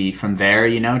 and she, from there,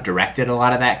 you know, directed a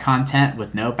lot of that content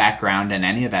with no background in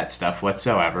any of that stuff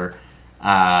whatsoever.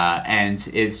 And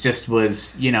it just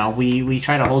was, you know, we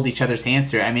try to hold each other's hands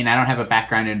through it. I mean, I don't have a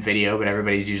background in video, but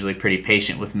everybody's usually pretty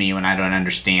patient with me when I don't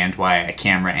understand why a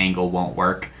camera angle won't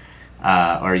work.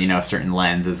 Or, you know, a certain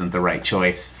lens isn't the right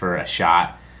choice for a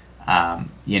shot.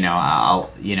 You know,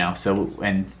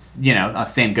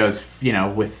 same goes, you know,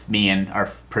 with me and our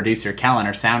producer, Kellen,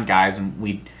 our sound guys, and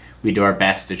we do our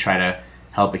best to try to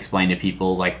help explain to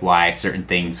people, like, why certain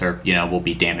things are, you know, will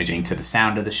be damaging to the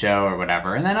sound of the show or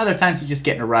whatever. And then other times you just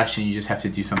get in a rush and you just have to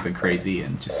do something crazy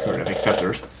and just sort of accept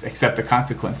the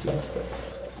consequences.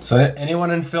 So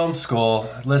anyone in film school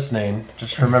listening,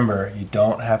 just remember, you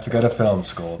don't have to go to film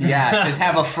school. Yeah, just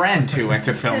have a friend who went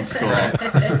to film school.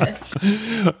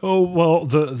 Oh, well,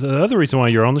 the other reason why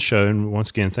you're on the show, and once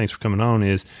again, thanks for coming on,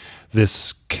 is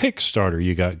this Kickstarter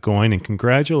you got going, and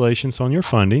congratulations on your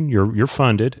funding. You're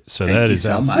funded, so Thank that you is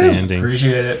so much. outstanding.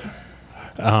 Appreciate it.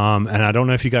 And I don't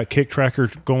know if you got Kick Tracker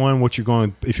going. If you're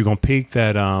going to peak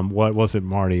that, what was it,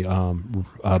 Marty?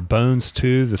 Bones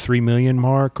 2, the 3 million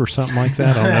mark or something like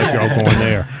that. I don't know if y'all going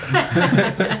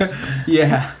there.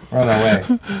 Yeah. We're on our way.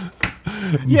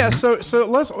 Yeah, so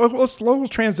let's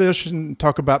transition,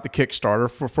 talk about the Kickstarter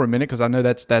for a minute, because I know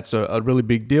that's a really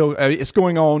big deal. It's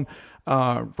going on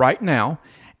right now,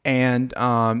 and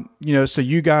you know, so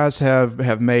you guys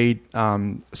have made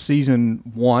season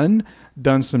 1,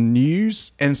 done some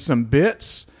news and some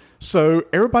bits. So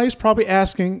everybody's probably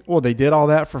asking, well, they did all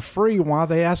that for free. Why are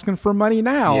they asking for money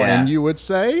now? Yeah. And you would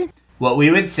say, what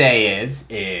we would say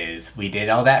is we did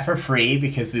all that for free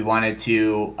because we wanted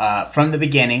to, from the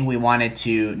beginning, we wanted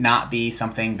to not be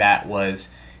something that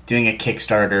was doing a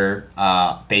Kickstarter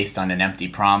based on an empty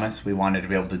promise. We wanted to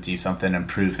be able to do something and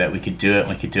prove that we could do it.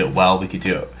 We could do it well. We could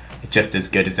do it just as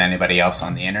good as anybody else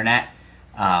on the internet.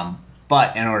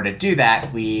 But in order to do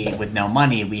that, with no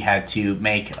money, we had to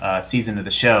make a season of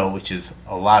the show, which is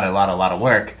a lot of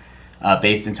work,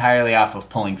 based entirely off of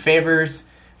pulling favors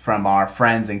from our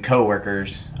friends and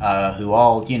coworkers who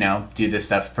all, you know, do this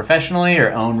stuff professionally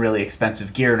or own really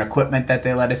expensive gear and equipment that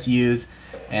they let us use.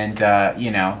 And,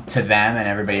 you know, to them and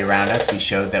everybody around us, we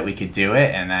showed that we could do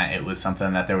it and that it was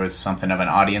something that there was something of an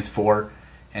audience for.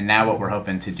 And now what we're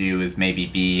hoping to do is maybe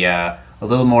be a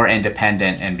little more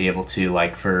independent and be able to,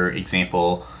 like, for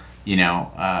example, pay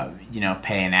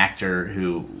an actor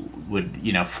who would,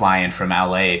 you know, fly in from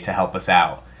LA to help us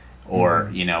out. Or,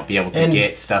 you know, be able to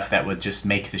get stuff that would just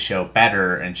make the show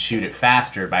better and shoot it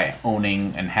faster by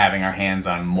owning and having our hands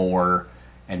on more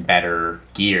and better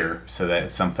gear, so that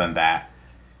it's something that,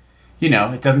 you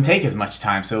know, it doesn't take as much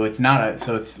time, so it's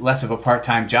less of a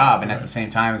part-time job, and at the same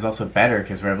time is also better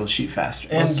because we're able to shoot faster.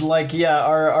 And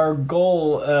our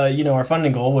goal, our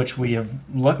funding goal, which we have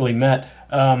luckily met,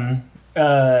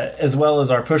 as well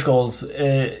as our push goals,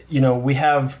 we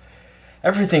have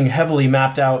everything heavily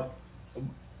mapped out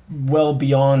well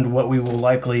beyond what we will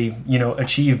likely,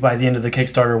 achieve by the end of the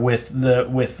Kickstarter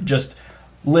with just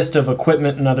list of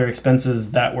equipment and other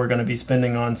expenses that we're going to be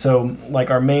spending on. So,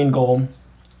 like, our main goal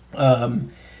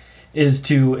is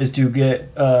to get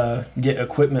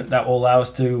equipment that will allow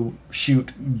us to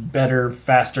shoot better,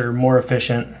 faster, more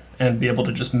efficient, and be able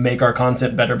to just make our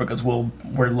content better because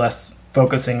we're less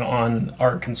focusing on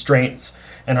our constraints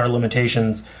and our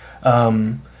limitations.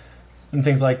 And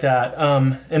things like that,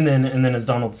 and then as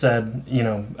Donald said,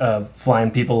 flying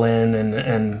people in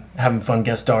and having fun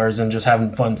guest stars and just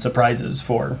having fun surprises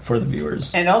for the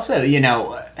viewers. And also,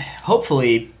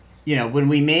 hopefully, when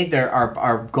we made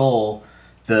our goal,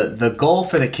 the goal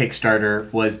for the Kickstarter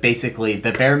was basically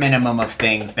the bare minimum of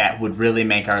things that would really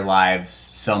make our lives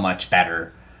so much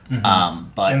better.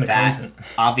 But that content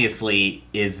obviously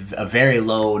is a very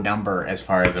low number as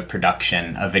far as a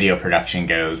video production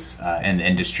goes in the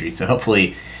industry. So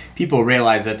hopefully people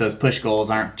realize that those push goals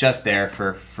aren't just there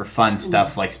for fun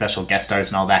stuff like special guest stars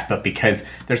and all that, but because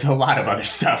there's a lot of other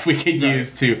stuff we could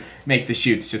use to make the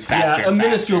shoots just faster. Yeah, a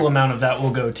minuscule amount of that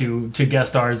will go to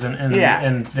guest stars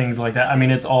and things like that. I mean,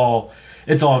 it's all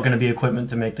going to be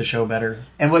equipment to make the show better.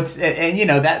 And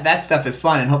that stuff is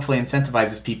fun and hopefully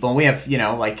incentivizes people. And we have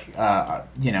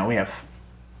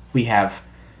we have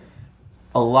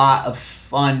a lot of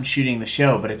fun shooting the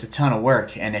show, but it's a ton of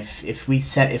work. And if we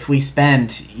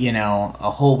spend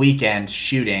a whole weekend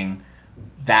shooting,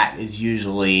 that is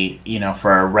usually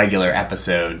for a regular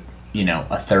episode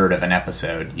a third of an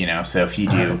episode. So if you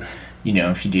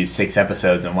do 6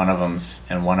 episodes and one of them's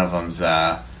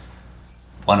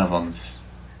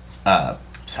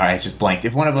sorry, I just blanked.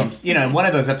 If one of them's, one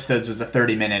of those episodes was a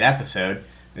 30-minute episode,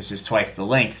 it's just twice the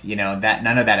length, that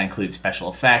none of that includes special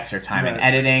effects or time in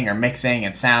editing or mixing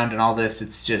and sound and all this.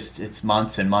 It's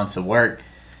months and months of work.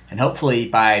 And hopefully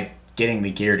by getting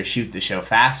the gear to shoot the show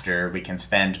faster, we can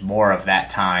spend more of that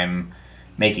time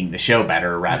making the show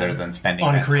better rather than spending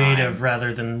on that creative time.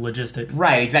 Rather than logistics.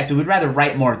 Right, exactly. We'd rather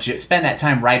write more, spend that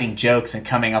time writing jokes and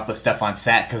coming up with stuff on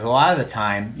set, because a lot of the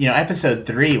time, episode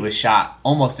 3 was shot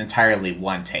almost entirely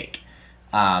one take.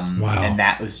 Wow. And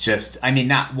that was just,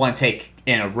 not one take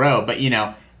in a row, but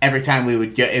every time we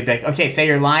would it'd be like, okay, say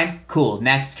your line, cool,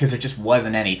 next, because there just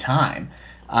wasn't any time.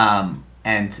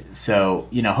 And so,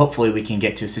 hopefully we can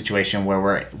get to a situation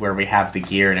where we have the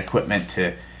gear and equipment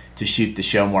to shoot the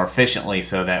show more efficiently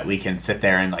so that we can sit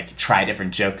there and try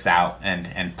different jokes out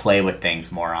and play with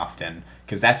things more often,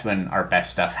 because that's when our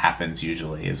best stuff happens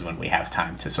usually, is when we have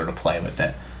time to sort of play with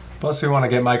it. Plus, we want to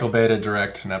get Michael Bay to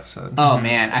direct an episode. Oh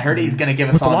man, I heard he's going to give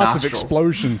us with all lots nostrils. of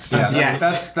explosions. Yeah,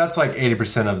 that's like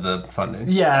 80% of the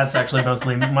funding. Yeah, it's actually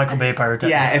mostly Michael Bay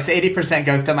pyrotechnics. Yeah, it's 80%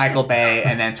 goes to Michael Bay,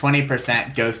 and then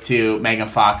 20% goes to Megan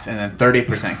Fox, and then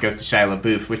 30% goes to Shia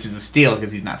LaBeouf, which is a steal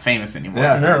because he's not famous anymore.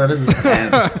 Yeah, no, that is a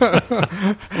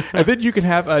steal. And then you can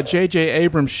have J.J.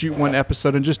 Abrams shoot one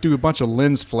episode and just do a bunch of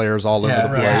lens flares all over the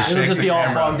place. Right. It'll just be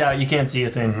all fogged out. You can't see a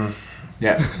thing. Mm-hmm.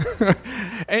 Yeah.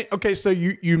 Okay, so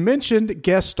you mentioned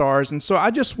guest stars, and so I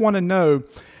just want to know,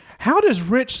 how does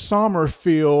Rich Sommer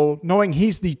feel knowing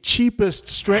he's the cheapest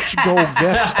stretch goal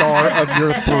guest star of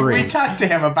your 3? We talked to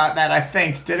him about that, I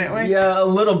think, didn't we? Yeah, a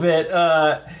little bit.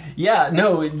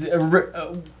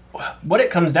 What it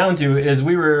comes down to is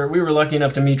we were lucky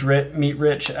enough to meet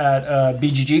Rich at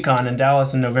BGG-Con in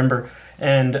Dallas in November,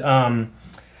 and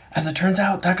as it turns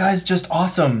out, that guy's just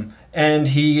awesome. And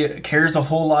he cares a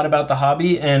whole lot about the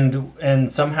hobby, and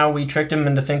somehow we tricked him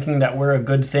into thinking that we're a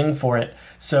good thing for it.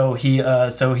 So he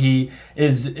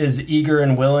is eager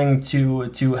and willing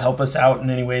to help us out in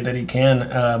any way that he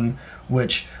can,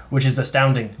 which is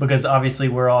astounding, because obviously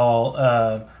we all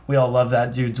love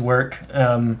that dude's work,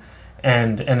 and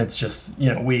it's just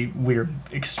we're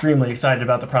extremely excited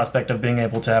about the prospect of being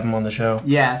able to have him on the show.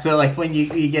 Yeah. So when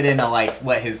you get into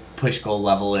what his push goal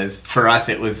level is, for us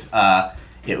it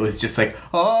was just like,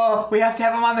 oh, we have to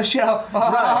have him on the show.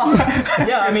 Oh. Right.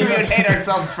 Yeah, so we would hate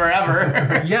ourselves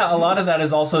forever. Yeah, a lot of that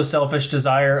is also selfish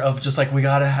desire of just we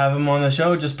got to have him on the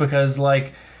show, just because we're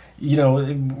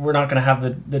not going to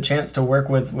have the chance to work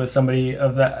with somebody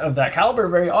of that caliber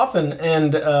very often,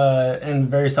 and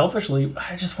very selfishly,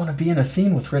 I just want to be in a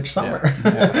scene with Rich Sommer.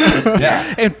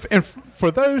 Yeah. And for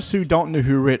those who don't know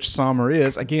who Rich Sommer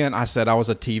is, again, I said I was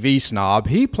a TV snob.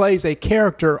 He plays a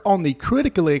character on the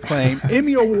critically acclaimed,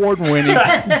 Emmy Award-winning,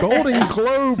 Golden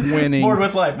Globe-winning Bored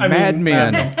with Life. Mad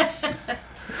Men.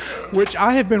 Which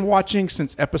I have been watching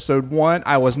since episode 1.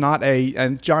 I was not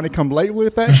a Johnny come lately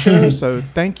with that show, so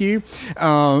thank you.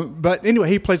 But anyway,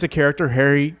 he plays a character,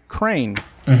 Harry Crane.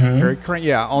 Eric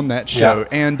Crane, on that show.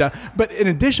 And but in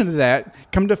addition to that,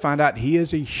 come to find out, he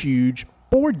is a huge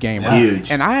board gamer. Huge.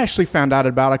 And I actually found out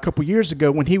about a couple years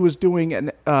ago when he was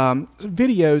doing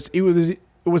videos.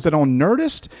 Was it on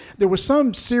Nerdist? There was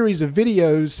some series of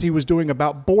videos he was doing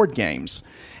about board games.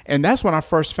 And that's when I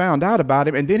first found out about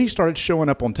him. And then he started showing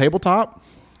up on Tabletop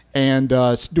and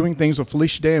doing things with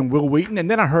Felicia Day and Will Wheaton. And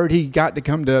then I heard he got to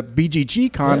come to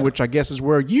BGG Con, which I guess is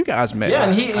where you guys met. Yeah,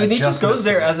 and he just goes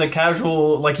there as a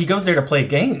casual, like he goes there to play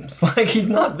games. Like he's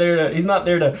not there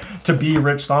to be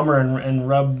Rich Sommer and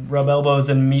rub elbows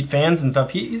and meet fans and stuff.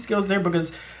 He goes there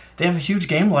because they have a huge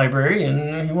game library,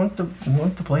 and he wants to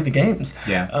play the games.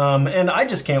 Yeah. And I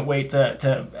just can't wait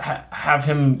to have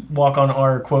him walk on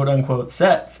our quote unquote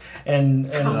sets and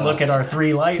look at our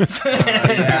 3 lights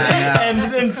and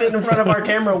then sit in front of our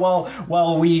camera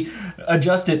while we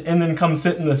adjust it, and then come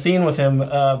sit in the scene with him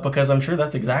because I'm sure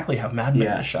that's exactly how Mad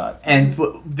Men is shot. And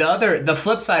the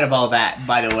flip side of all that,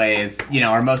 by the way, is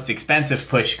our most expensive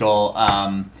push goal.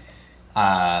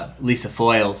 Lisa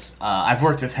Foyles. I've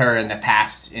worked with her in the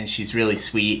past, and she's really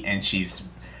sweet, and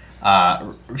she's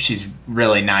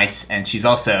really nice, and she's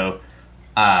also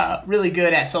really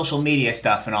good at social media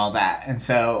stuff and all that. And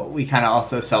so we kind of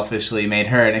also selfishly made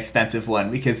her an expensive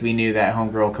one because we knew that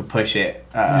homegirl could push it.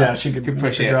 She could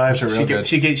push it. Drive. Push it real good.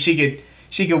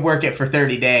 She could work it for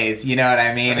 30 days, you know what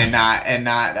I mean, and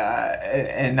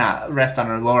not rest on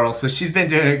her laurels. So she's been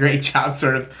doing a great job,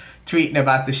 sort of tweeting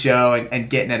about the show and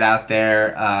getting it out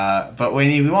there. But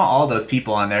we want all those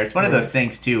people on there. It's one of those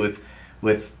things too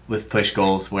with push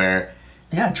goals where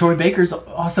Troy Baker's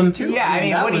awesome too. Yeah, I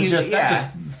mean that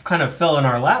just kind of fell in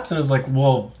our laps, and it was like,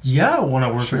 well, I want to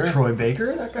work with Troy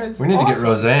Baker. That guy's We need awesome. to get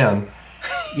Roseanne.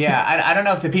 Yeah, I don't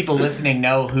know if the people listening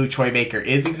know who Troy Baker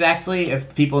is exactly, if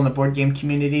the people in the board game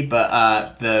community,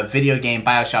 but the video game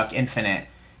BioShock Infinite,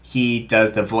 he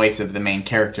does the voice of the main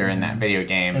character in that video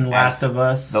game. And Last of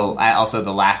Us. Also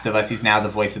The Last of Us. He's now the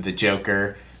voice of the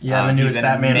Joker. Yeah, the newest he's an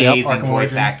Batman. amazing Arkham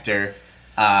voice Origins. actor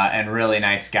and really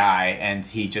nice guy. And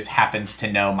he just happens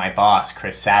to know my boss,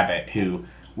 Chris Sabat, who,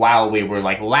 while we were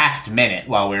last minute,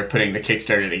 while we were putting the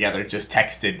Kickstarter together, just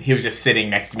texted. He was just sitting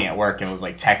next to me at work and was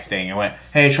texting and went,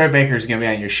 "Hey, Troy Baker's going to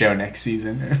be on your show next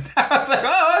season." And I was like,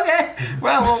 "Oh, okay.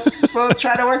 Well, we'll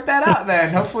try to work that out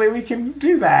then. Hopefully we can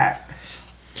do that."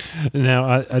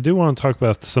 Now, I do want to talk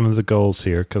about some of the goals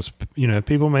here because,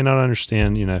 people may not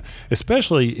understand,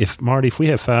 especially if we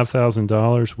have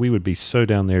 $5,000, we would be so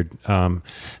down there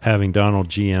having Donald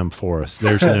GM for us.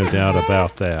 There's no doubt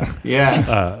about that.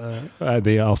 Yeah. That'd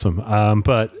be awesome.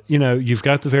 But, you've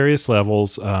got the various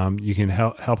levels. You can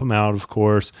help them out, of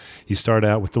course. You start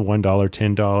out with the $1,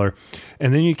 $10,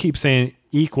 and then you keep saying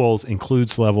equals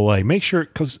includes level A. Make sure,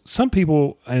 because some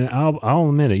people, and I'll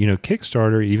admit it,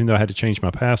 Kickstarter, even though I had to change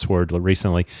my password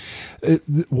recently,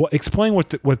 explain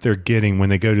what they're getting when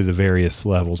they go to the various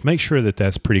levels. Make sure that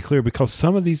that's pretty clear, because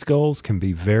some of these goals can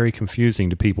be very confusing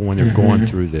to people when they're going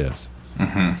through this.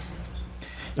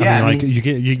 Mm-hmm. Yeah,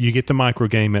 you get the micro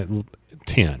game at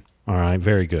 10. All right,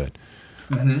 very good.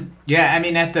 Mm-hmm. Yeah, I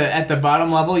mean, at the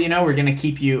bottom level, we're going to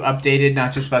keep you updated,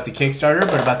 not just about the Kickstarter,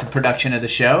 but about the production of the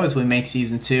show as we make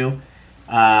season 2.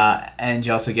 And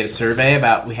you also get a survey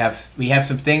about we have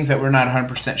some things that we're not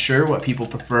 100% sure what people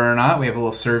prefer or not. We have a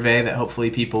little survey that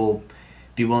hopefully people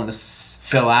be willing to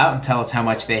fill out and tell us how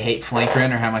much they hate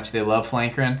Flankrin or how much they love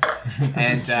Flankrin,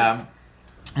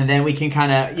 and then we can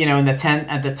kind of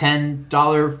at the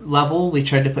 $10 level, we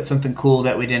tried to put something cool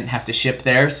that we didn't have to ship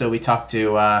there. So we talked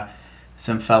to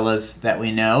some fellas that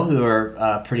we know who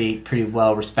are pretty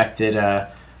well respected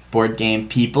board game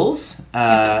peoples,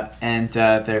 and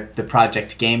they're the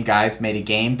Project Game guys made a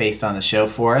game based on the show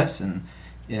for us, and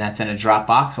that's in a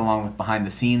Dropbox along with behind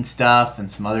the scenes stuff and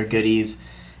some other goodies.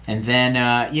 And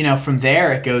then from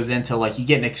there it goes into you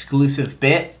get an exclusive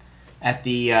bit at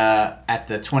the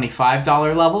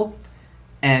 $25 level,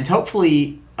 and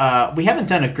hopefully we haven't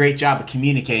done a great job of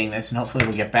communicating this, and hopefully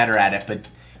we'll get better at it, but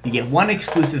you get one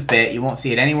exclusive bit. You won't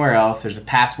see it anywhere else. There's a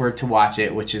password to watch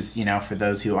it, which is, for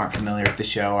those who aren't familiar with the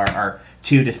show, are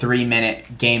 2 to 3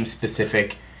 minute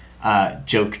game-specific,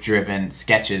 joke-driven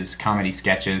sketches, comedy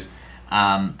sketches.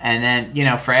 And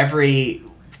then, for every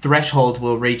threshold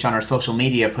we'll reach on our social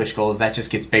media push goals, that just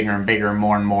gets bigger and bigger,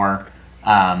 more and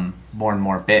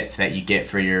more bits that you get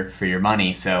for your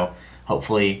money. So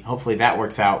hopefully that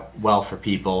works out well for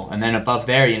people. And then above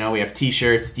there, we have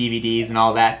T-shirts, DVDs, and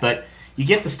all that, but you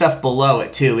get the stuff below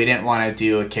it too. We didn't want to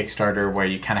do a Kickstarter where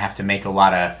you kind of have to make a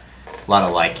lot of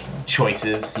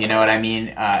choices. You know what I mean?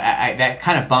 That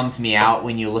kind of bums me out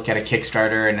when you look at a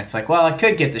Kickstarter and it's like, well, I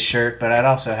could get the shirt, but I'd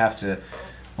also have to.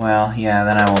 Well, yeah,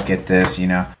 then I won't get this.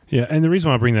 Yeah, Yeah, and the reason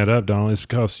why I bring that up, Donald, is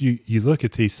because you look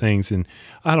at these things, and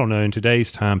I don't know, in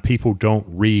today's time, people don't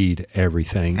read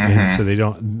everything, and so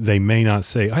they may not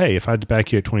say, hey, if I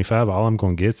back you at 25, all I'm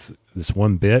going to get is this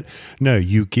one bit. No,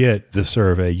 you get the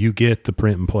survey, you get the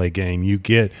print and play game, you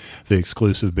get the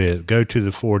exclusive bit. Go to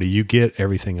the 40, you get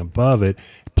everything above it,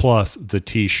 plus the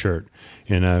T-shirt.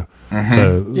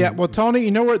 So Yeah, well, Tony,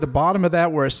 you know where at the bottom of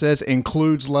that where it says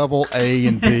includes level A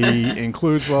and B,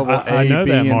 includes level I A, know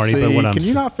B, that, and Marty, C. but what Can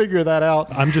you not figure that out?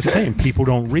 I'm just saying, people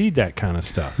don't read that kind of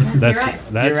stuff. That's right.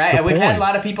 That's You're right. the We've had point. a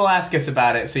lot of people ask us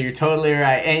about it, so you're totally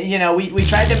right. And we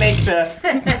tried to make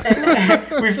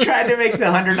we've tried to make the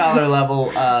 $100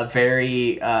 level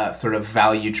very sort of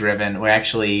value driven. We're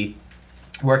actually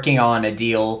working on a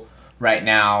deal right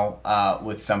now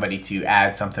with somebody to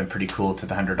add something pretty cool to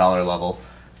the $100 level,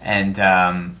 and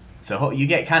so you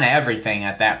get kind of everything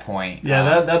at that point.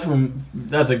 Yeah,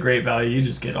 that's a great value. You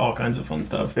just get all kinds of fun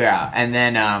stuff. Yeah, and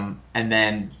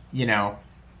then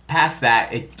past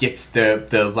that, it gets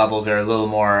the levels are a little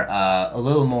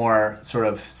more sort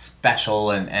of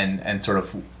special and sort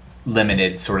of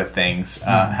limited sort of things.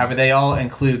 However, they all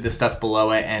include the stuff below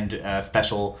it and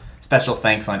special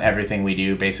thanks on everything we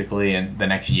do basically in the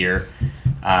next year,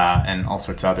 and all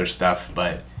sorts of other stuff.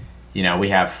 But we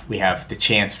have the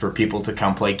chance for people to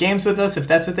come play games with us if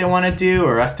that's what they want to do,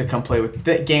 or us to come play with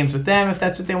games with them if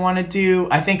that's what they want to do.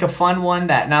 I think a fun one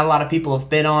that not a lot of people have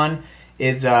been on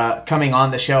is coming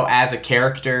on the show as a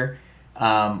character.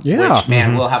 Which,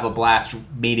 man, we'll have a blast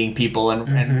meeting people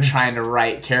and trying to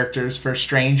write characters for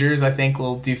strangers. I think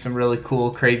we'll do some really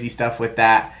cool, crazy stuff with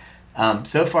that.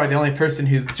 So far, the only person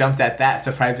who's jumped at that,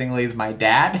 surprisingly, is my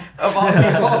dad, of all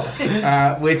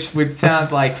people. Which would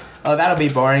sound like, oh, that'll be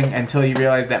boring, until you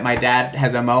realize that my dad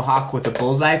has a mohawk with a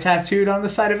bullseye tattooed on the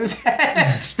side of his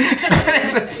head.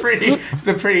 He's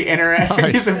a pretty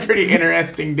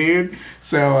interesting dude.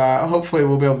 So hopefully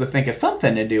we'll be able to think of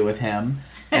something to do with him.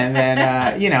 And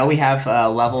then, we have a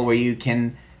level where you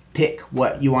can pick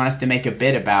what you want us to make a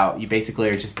bit about. You basically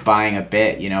are just buying a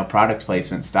bit, product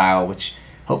placement style, which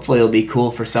hopefully it'll be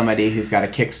cool for somebody who's got a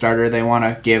Kickstarter they want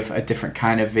to give a different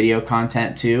kind of video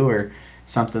content to, or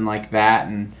something like that.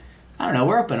 And I don't know,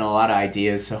 we're open to a lot of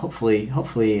ideas, so hopefully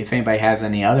if anybody has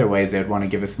any other ways they would want to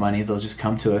give us money, they'll just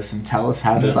come to us and tell us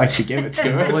how they'd like to give it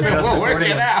to us, and we'll work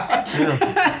it out.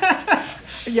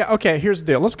 Yeah, okay, here's the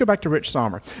deal. Let's go back to Rich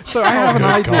Sommer. So I have an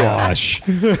idea. Gosh.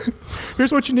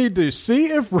 Here's what you need to do. See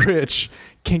if Rich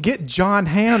can get John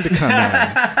Hamm to come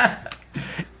in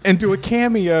and do a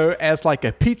cameo as like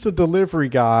a pizza delivery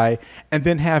guy, and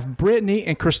then have Brittany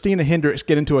and Christina Hendricks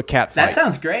get into a cat fight. That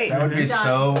sounds great. That would be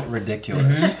so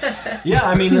ridiculous. Yeah,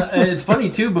 I mean, it's funny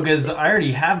too because I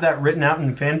already have that written out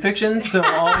in fan fiction, so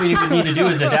all we would need to do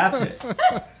is adapt it.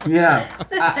 Yeah.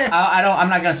 I'm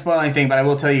not going to spoil anything, but I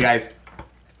will tell you guys,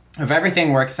 of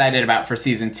everything we're excited about for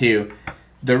season 2,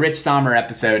 the Rich Sommer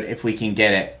episode, if we can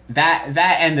get it, that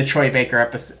and the Troy Baker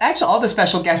episode, actually all the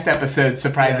special guest episodes,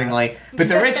 surprisingly, but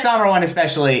the Rich Sommer one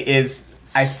especially is,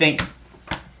 I think,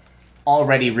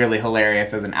 already really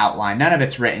hilarious as an outline. None of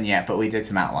it's written yet, but we did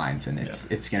some outlines, and it's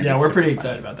going to be Yeah, we're super pretty fun.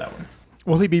 excited about that one.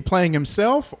 Will he be playing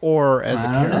himself or as a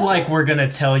character? Like we're gonna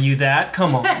tell you that?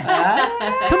 Come on.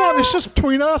 Come on, it's just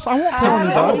between us. I won't tell I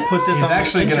anybody. will put this He's on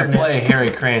actually the going to internet. play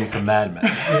Harry Crane from Mad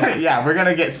Men. Yeah, we're going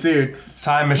to get sued.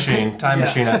 Time Machine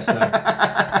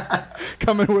episode.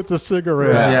 Coming with a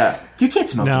cigarette. Yeah. You can't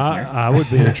smoke Now, in here. I would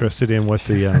be interested in what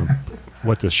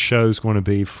the show's going to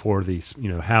be for these,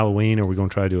 Halloween. Are we going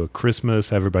to try to do a Christmas?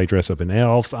 Have everybody dress up in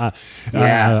elves? I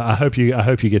hope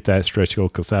you get that stretch goal,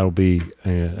 because that'd be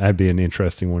an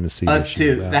interesting one to see. Us this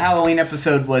too. year. The Halloween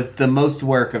episode was the most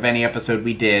work of any episode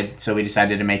we did, so we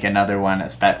decided to make another one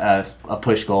a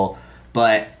push goal.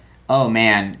 But oh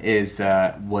man,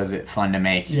 was it fun to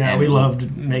make? Yeah, And we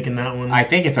loved making that one. I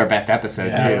think it's our best episode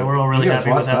Yeah, too. we're all really You guys happy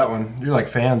with watched that one. You're like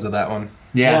fans of that one.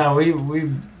 Yeah.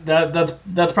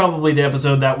 That's probably the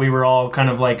episode that we were all kind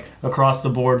of like across the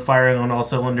board firing on all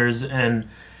cylinders and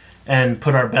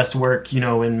put our best work,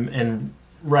 in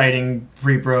writing,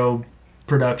 pre-pro,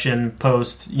 production,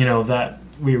 post, that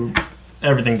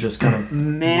everything just kind of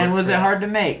Man, was it hard to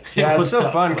make? Yeah, was it's so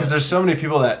tough, fun because there's so many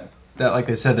people that like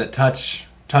they said that touch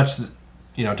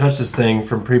this thing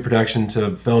from pre-production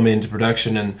to filming to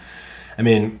production. And I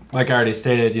mean, like I already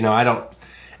stated, I don't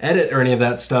edit or any of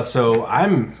that stuff. So I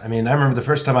remember the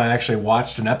first time I actually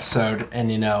watched an episode, and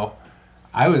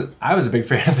I was a big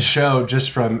fan of the show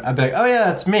just from, I'd be like, oh yeah,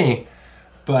 that's me.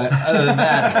 But other than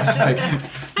that, it's like,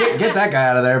 get that guy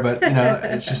out of there. But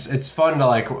it's fun to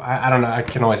like, I don't know, I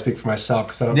can only speak for myself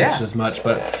because I don't touch as much.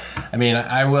 But I mean,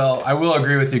 I will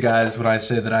agree with you guys when I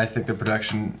say that I think the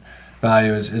production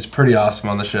value is pretty awesome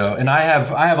on the show. And I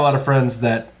have a lot of friends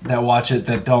that watch it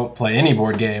that don't play any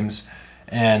board games,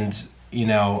 and you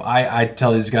know, I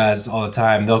tell these guys all the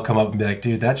time, they'll come up and be like,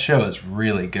 dude, that show is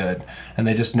really good. And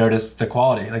they just notice the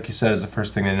quality, like you said, is the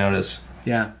first thing they notice.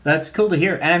 Yeah, that's cool to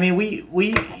hear. And I mean,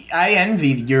 I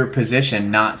envied your position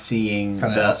not seeing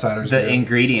the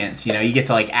ingredients. You know, you get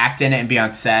to like act in it and be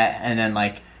on set, and then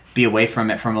like be away from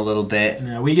it from a little bit.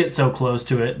 Yeah, we get so close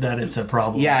to it that it's a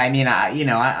problem. Yeah, I mean,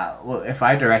 if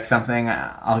I direct something,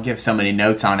 I'll give somebody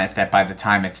notes on it that by the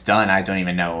time it's done, I don't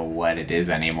even know what it is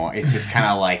anymore. It's just kind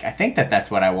of like, I think that's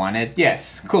what I wanted.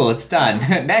 Yes, cool, it's done.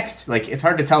 Next, like, it's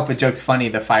hard to tell if a joke's funny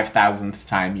the 5,000th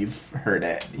time you've heard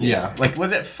it. Yeah. Like,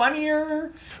 was it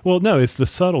funnier? Well, no, it's the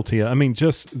subtlety. I mean,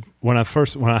 just when I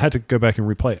had to go back and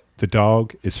replay it, the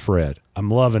dog is Fred. I'm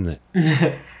loving it.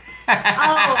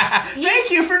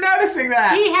 Thank you for noticing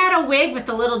that. He had a wig, but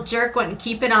the little jerk wouldn't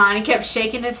keep it on. He kept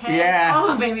shaking his head. Yeah.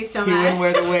 Oh, it made me so He mad. wouldn't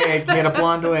wear the wig. He had a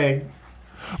blonde wig.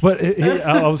 But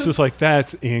I was just like,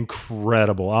 that's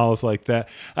incredible. I was like that.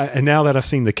 And now that I've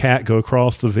seen the cat go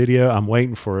across the video, I'm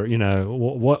waiting for, you know,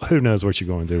 what? Who knows what you're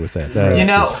going to do with that. That's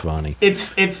just funny.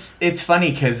 It's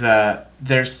funny because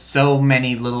there's so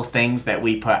many little things that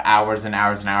we put hours and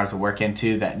hours and hours of work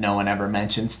into that no one ever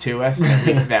mentions to us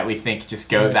that we think just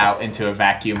goes out into a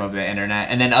vacuum of the internet.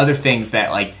 And then other things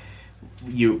that like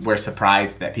we're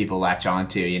surprised that people latch on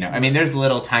to, you know. I mean, there's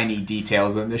little tiny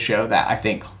details in the show that I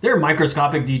think... There are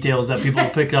microscopic details that people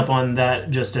pick up on that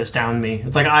just astound me.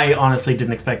 It's like, I honestly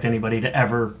didn't expect anybody to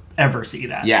ever see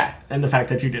that. Yeah. And the fact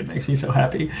that you did makes me so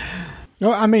happy.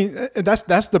 No, I mean,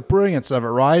 that's the brilliance of it,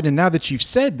 right? And now that you've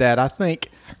said that, I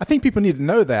think people need to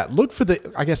know that. Look for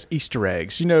the, I guess, Easter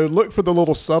eggs. You know, look for the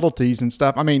little subtleties and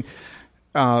stuff. I mean,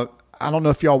 I don't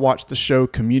know if y'all watch the show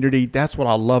Community. That's what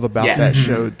I love about that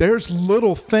show. There's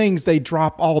little things they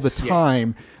drop all the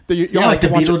time. That you like have to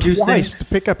the watch it Beetlejuice twice thing? to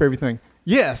pick up everything.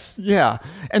 Yes, yeah.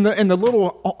 And the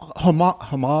little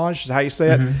homage is how you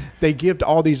say it. They give to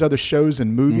all these other shows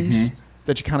and movies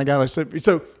that you kind of got to.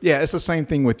 So yeah, it's the same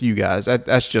thing with you guys.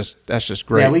 That's just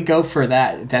great. Yeah, we go for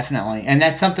that, definitely. And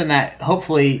that's something that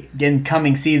hopefully in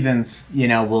coming seasons, you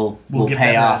know, will get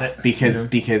pay better off at it.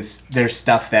 because there's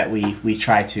stuff that we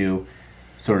try to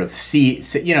sort of see,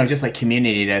 you know, just like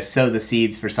Community does, sow the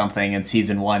seeds for something in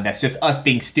season 1. That's just us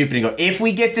being stupid and go, if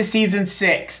we get to season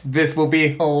 6, this will be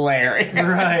hilarious.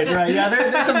 Right. Yeah,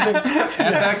 there's something.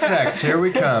 FXX, here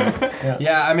we come.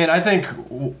 Yeah, I mean, I think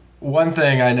one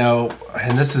thing I know,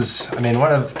 and this is, I mean,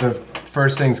 one of the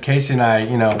first things Casey and I,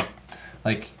 you know,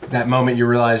 like that moment you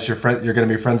realize you're going to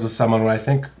be friends with someone when I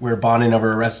think we're bonding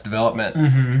over Arrested Development.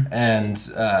 And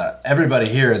everybody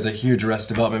here is a huge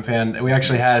Arrested Development fan. We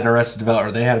actually had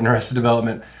they had an Arrested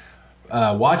Development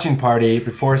watching party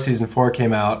before season 4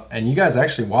 came out, and you guys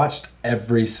actually watched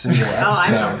every single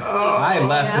episode. I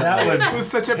left at That like was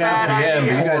such a 10 bad p.m.,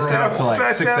 but you guys stayed up till like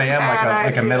Such 6 a a.m. bad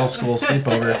like a middle school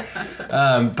sleepover.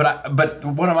 But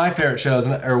one of my favorite shows,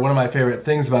 or one of my favorite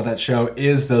things about that show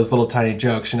is those little tiny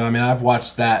jokes. You know, I mean, I've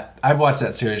watched that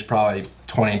series probably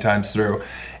 20 times through,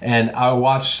 and I'll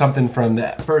watch something from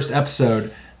the first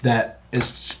episode that is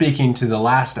speaking to the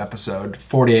last episode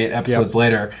 48 episodes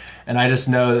later, and I just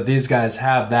know that these guys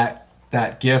have that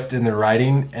gift in their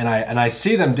writing, and I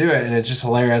see them do it, and it's just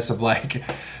hilarious of like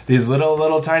these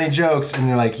little tiny jokes, and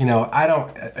you're like, you know,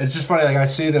 it's just funny, like I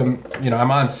see them, you know,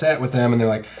 I'm on set with them, and they're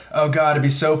like, oh god, it'd be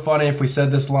so funny if we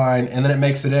said this line, and then it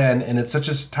makes it in, and it's such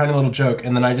a tiny little joke,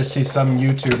 and then I just see some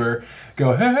YouTuber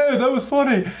go, hey, that was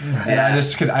funny, and I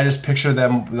just picture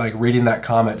them like reading that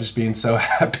comment, just being so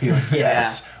happy, like,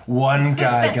 yes, one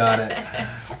guy got it.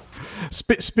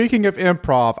 Speaking of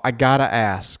improv, I gotta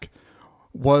ask,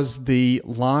 was the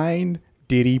line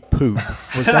 "Did he poop"?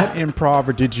 Was that improv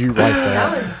or did you write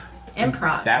that? That was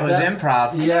improv. That was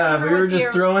improv. Yeah, we were what just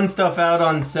year- throwing stuff out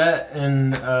on set,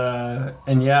 and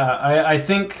yeah, I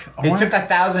think It took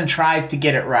 1,000 tries to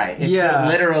get it right. It took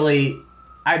literally...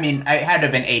 I mean, it had to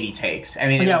have been 80 takes. I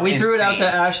mean, we threw it out to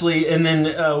insane. Ashley, and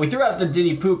then we threw out the "Did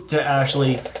he poop" to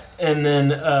Ashley, and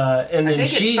then I think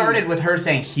she it started with her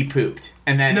saying he pooped,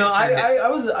 and then No, it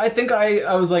turned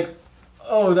I was like,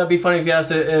 oh, that'd be funny if you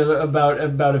asked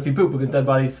about if you poop, because dead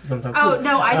bodies sometimes Oh poop.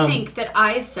 no, I think that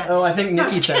I said. Oh, it. I think No,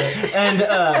 Nikki I'm said kidding.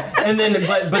 it, and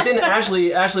then but then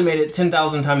Ashley made it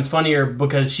 10,000 times funnier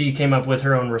because she came up with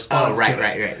her own response. Oh, to it.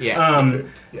 right,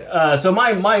 yeah. So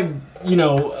my line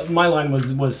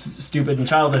was stupid and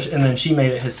childish, and then she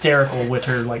made it hysterical with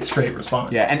her like straight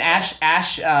response. Yeah, and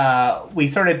Ash, we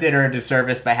sort of did her a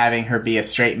disservice by having her be a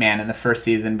straight man in the first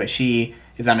season, but she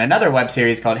is on another web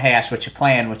series called Hey Ash, What You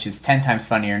Playin', which is 10 times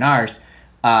funnier than ours.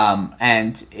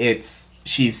 And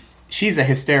she's a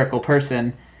hysterical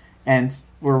person, and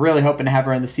we're really hoping to have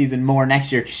her in the season more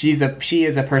next year, because she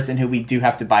is a person who we do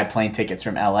have to buy plane tickets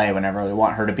from LA whenever we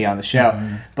want her to be on the show.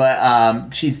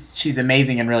 But she's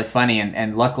amazing and really funny,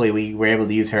 and luckily we were able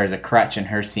to use her as a crutch in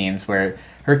her scenes, where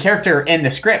her character in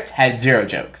the script had 0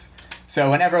 jokes. So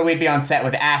whenever we'd be on set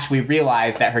with Ash, we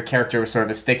realized that her character was sort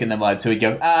of a stick in the mud. So we'd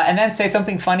go, and then say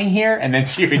something funny here, and then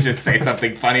she would just say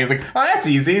something funny. It was like, oh, that's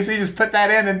easy. So you just put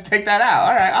that in and take that out.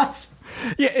 All right, awesome.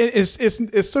 Yeah,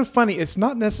 it's so funny. It's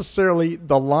not necessarily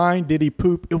the line "Did he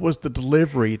poop?" It was the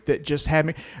delivery that just had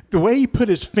me. The way he put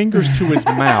his fingers to his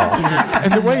mouth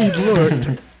and the way he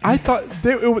looked, I thought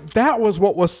that was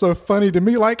what was so funny to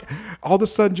me. Like all of a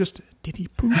sudden, just did he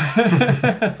poop?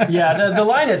 Yeah, the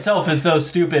line itself is so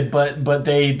stupid, but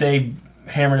they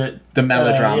hammered it. The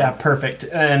melodrama. Yeah, perfect.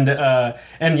 And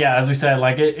yeah, as we said,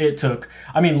 like it took.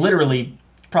 I mean, literally.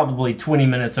 Probably 20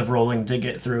 minutes of rolling to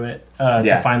get through it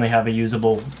to finally have a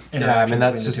usable interaction. Yeah, I mean,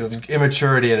 that's between the two of just them.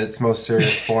 immaturity at its most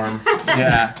serious form.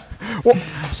 Yeah. Well,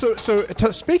 so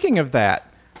speaking of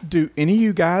that, do any of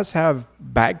you guys have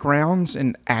backgrounds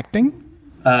in acting?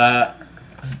 I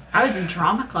was in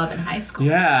drama club in high school.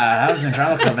 Yeah, I was in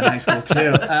drama club in high school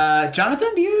too.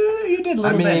 Jonathan, you did a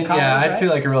little bit in college, I'd right? feel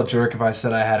like a real jerk if I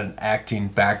said I had an acting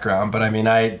background, but I mean,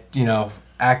 I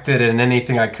acted in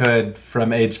anything I could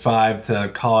from age 5 to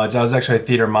college. I was actually a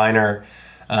theater minor,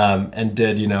 and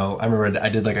did, I remember I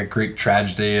did like a Greek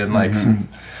tragedy and like some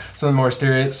more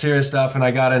serious stuff, and I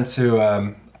got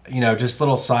into just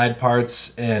little side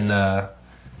parts in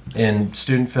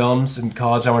student films in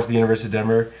college. I went to the University of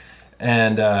Denver,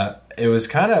 and it was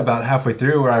kind of about halfway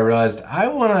through where I realized I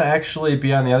want to actually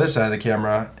be on the other side of the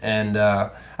camera, and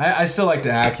I still like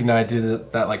to act. I do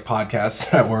that like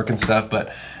podcast at work and stuff,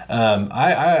 but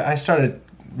I started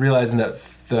realizing that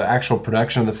the actual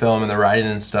production of the film and the writing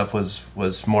and stuff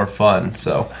was more fun.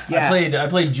 So Yeah. I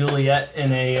played Juliet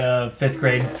in a 5th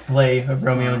grade play of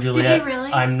Romeo and Juliet. Did you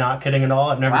really? I'm not kidding at all.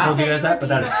 I've never Wow. told you guys that, but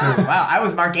that is true. Wow, I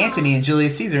was Mark Antony and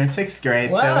Julius Caesar in 6th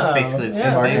grade, so it's basically the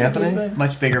same Mark thing. Anthony?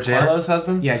 Much bigger part. J-Lo's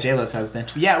husband? Yeah, J-Lo's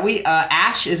husband. Yeah, we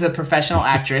Ash is a professional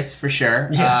actress for sure.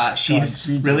 Yes. She's God,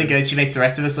 she's really good. good. She makes the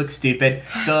rest of us look stupid.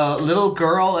 The little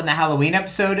girl in the Halloween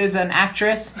episode is an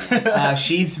actress.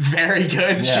 She's very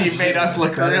good. Yeah, she she's made us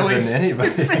look better really than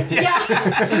anybody. Yeah.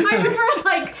 I remember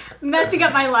like messing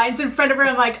up my lines in front of her.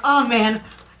 I'm like, oh man,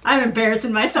 I'm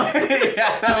embarrassing myself.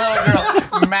 Yeah, that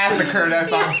little girl massacred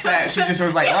us on set. She just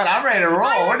was like, "Oh, I'm ready to roll.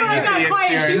 What are I you got idiots quiet.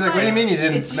 doing?" She's like, what do you mean you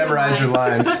didn't It's your memorize your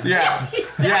line. lines? Yeah,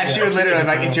 yeah. She was literally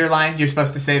like, "It's your line. You're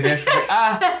supposed to say this."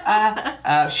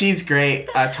 Like, she's great.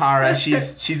 Tara,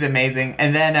 she's amazing.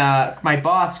 And then my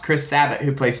boss, Chris Sabat,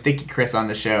 who plays Sticky Chris on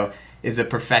the show, is a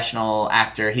professional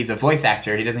actor. He's a voice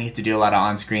actor. He doesn't get to do a lot of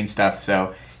on-screen stuff,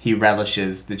 so he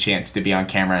relishes the chance to be on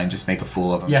camera and just make a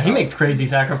fool of himself. Yeah, he makes crazy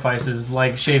sacrifices,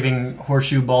 like shaving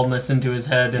horseshoe baldness into his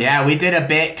head. And Yeah, we did a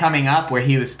bit coming up where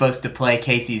he was supposed to play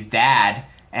Casey's dad,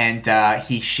 and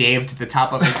he shaved the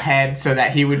top of his head so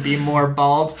that he would be more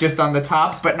bald just on the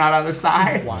top, but not on the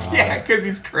sides. Wow. Yeah, because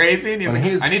he's crazy, and he's When like,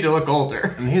 he's- I need to look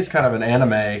older. And he's kind of an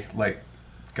anime, like,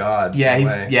 god. Yeah, in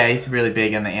a way. he's really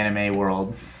big in the anime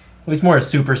world. he's more a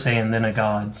Super Saiyan than a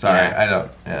god. Sorry, Yeah. I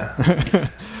don't, yeah.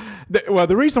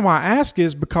 The reason why I ask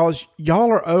is because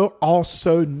y'all are all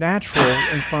so natural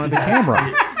in front of the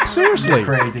camera. Seriously.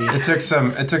 Crazy. It took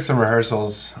some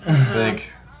rehearsals, I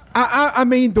think. I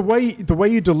mean the way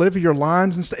you deliver your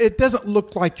lines and stuff, it doesn't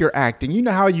look like you're acting. You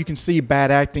know how you can see bad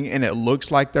acting and it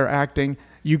looks like they're acting?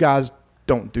 You guys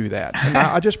don't do that. And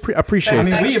I just appreciate I mean,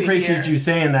 that. Nice we to appreciate hear. you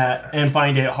saying that and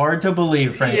find it hard to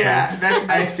believe, frankly. Yeah, that's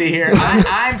nice to hear.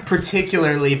 I'm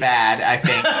particularly bad, I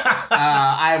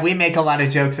think. We make a lot of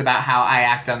jokes about how I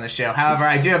act on the show. However,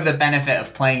 I do have the benefit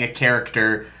of playing a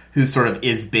character who sort of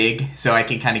is big, so I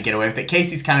can kind of get away with it.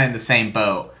 Casey's kind of in the same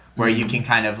boat, where you can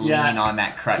kind of Yeah. lean on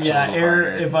that crutch Yeah, a little harder.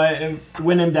 if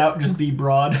when in doubt, just be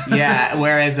broad. Yeah,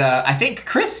 whereas I think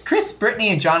Chris, Brittany,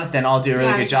 and Jonathan all do a really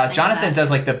Yeah, I good was job. just thinking Jonathan that.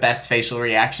 does like the best facial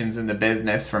reactions in the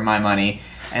business for my money,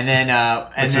 and then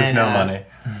Which is no money.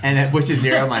 and then, which is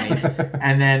zero monies.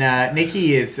 And then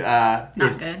Nikki is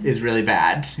good. is really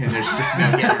bad, and there's just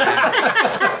no getting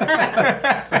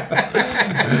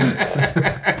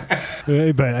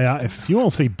But if you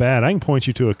want to see bad, I can point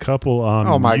you to a couple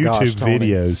Oh my YouTube gosh, Tony.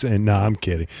 videos. And no, I'm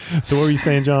kidding. So what were you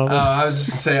saying, Jonathan? I was just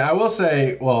going to say, I will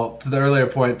say, well, to the earlier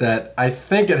point, that I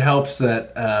think it helps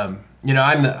that,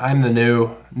 I'm the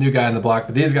new guy on the block,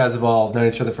 but these guys have all known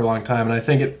each other for a long time, and I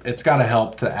think it's got to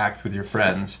help to act with your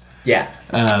friends. Yeah.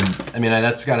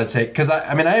 That's got to take, because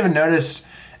I even noticed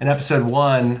in episode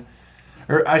 1,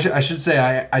 or I should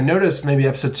say, I noticed maybe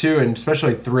episode 2 and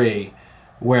especially 3,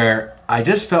 where I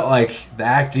just felt like the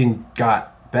acting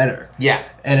got better. Yeah.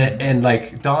 And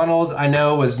like Donald, I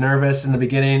know, was nervous in the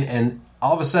beginning, and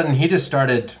all of a sudden he just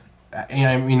started. And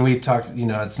I mean, we talked.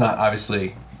 It's not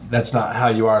obviously that's not how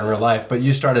you are in real life, but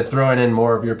you started throwing in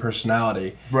more of your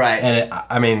personality, Right. And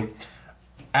I mean,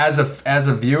 as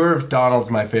a viewer,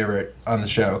 Donald's my favorite on the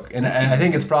show, and I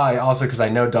think it's probably also because I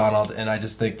know Donald, and I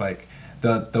just think like.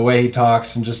 The way he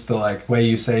talks and just the way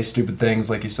you say stupid things,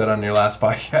 like you said on your last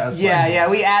podcast. Yeah,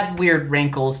 we add weird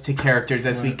wrinkles to characters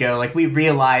as we go. Like, we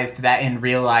realized that in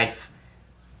real life,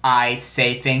 I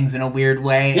say things in a weird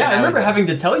way. Yeah, I remember having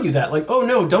to tell you that. Like, oh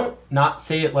no, don't not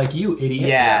say it like you, idiot.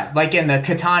 Yeah, like in the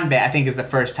Catan bit, I think is the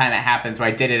first time it happens where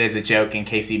I did it as a joke and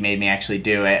Casey made me actually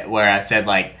do it, where I said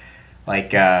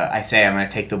I say I'm going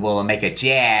to take the wool and make a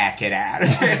jacket out of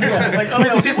it. It's like, oh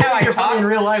no, It's just how I you're talk. funny in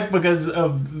real life because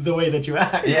of the way that you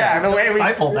act. Yeah, the way we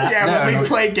stifle that. Yeah, when No, we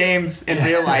play games in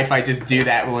real life, I just do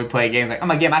that when we play games. Like, I'm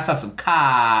gonna get myself some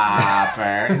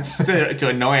copper to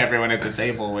annoy everyone at the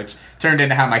table, which turned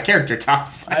into how my character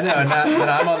talks. I know. And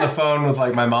I'm on the phone with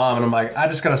my mom, and I'm like, I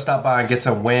just gotta stop by and get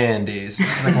some Wendy's.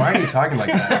 She's like, why are you talking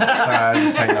like that? So I was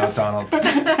just hanging out with Donald.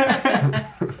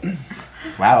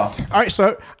 Wow. All right,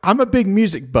 so I'm a big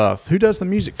music buff. Who does the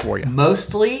music for you?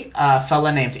 Mostly a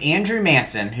fella named Andrew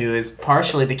Manson, who is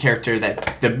partially the character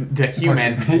that the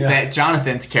human that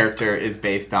Jonathan's character is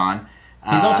based on.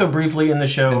 He's also briefly in the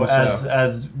show, show.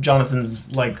 as Jonathan's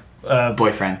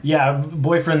boyfriend. Yeah,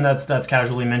 boyfriend that's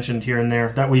casually mentioned here and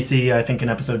there that we see, I think, in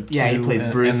episode 2. Yeah, he plays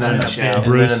Bruce and on then the in a show. bit,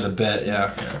 and then in the bit,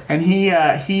 yeah. And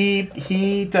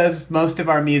he does most of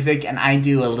our music, and I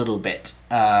do a little bit.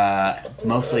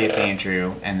 Mostly it's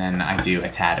Andrew, and then I do a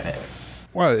tad of it.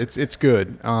 Well, it's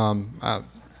good.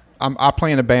 I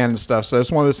play in a band and stuff, so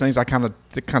it's one of those things that kind of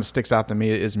sticks out to me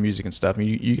is music and stuff. I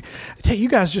mean, you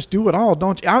guys just do it all,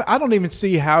 don't you? I don't even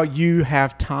see how you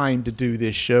have time to do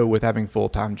this show with having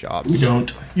full-time jobs. We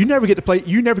don't. You never get to play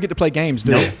games,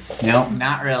 do you? No,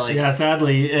 not really. Yeah,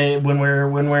 sadly, when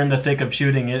we're in the thick of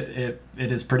shooting, it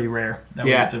is pretty rare that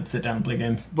we have to sit down and play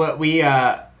games. But we,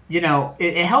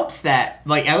 it helps that,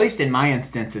 like, at least in my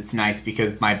instance, it's nice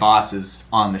because my boss is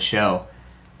on the show.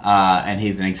 And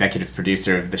he's an executive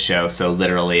producer of the show, so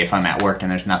literally if I'm at work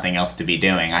and there's nothing else to be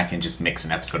doing, I can just mix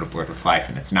an episode of Word with Life,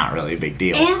 and it's not really a big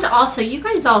deal. And also, you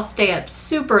guys all stay up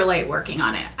super late working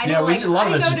on it. I know, a lot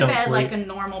of I us go just to don't bed sleep. like a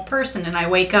normal person, and I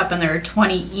wake up and there are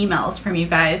 20 emails from you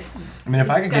guys. I mean, if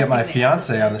I could get my Discussing the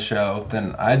fiance on the show,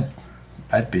 then I'd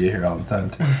be here all the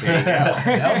time too. There you go.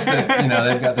 It helps that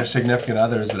they've got their significant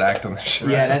others that act on the show.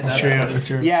 Yeah, that's true. That is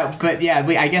true. Yeah, but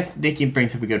I guess Nikki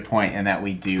brings up a good point in that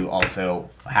we do also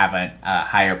have a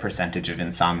higher percentage of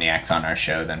insomniacs on our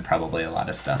show than probably a lot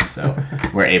of stuff. So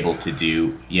we're able to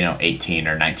do 18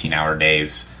 or 19-hour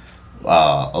days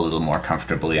a little more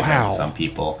comfortably than some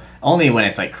people. Only when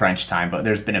it's like crunch time. But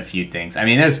there's been a few things. I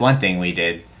mean, there's one thing we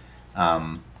did.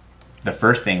 The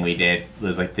first thing we did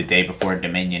was like the day before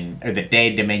Dominion, or the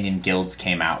day Dominion Guilds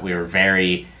came out. We were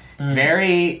very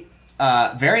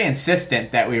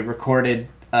insistent that we recorded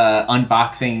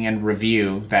unboxing and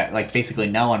review that like basically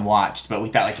no one watched, but we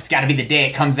thought like it's got to be the day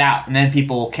it comes out, and then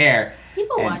people will care.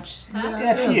 People watched that.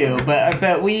 Yeah, a few,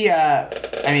 but we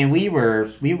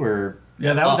were.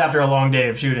 Yeah, that was after a long day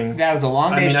of shooting. That was a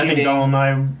long day I shooting. think Donald and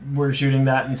I were shooting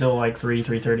that until like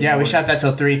 3:30. Yeah, we shot that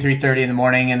till 3:30 in the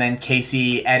morning, and then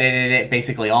Casey edited it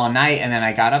basically all night, and then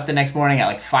I got up the next morning at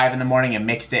like 5 in the morning and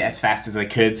mixed it as fast as I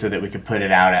could so that we could put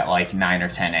it out at like 9 or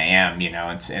 10 a.m.,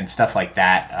 and stuff like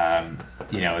that,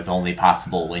 is only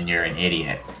possible when you're an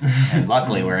idiot. And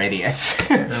luckily we're idiots.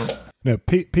 No,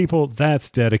 people, that's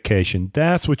dedication.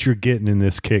 That's what you're getting in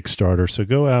this Kickstarter. So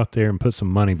go out there and put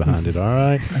some money behind it, all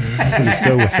right? Please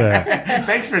go with that.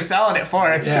 Thanks for selling it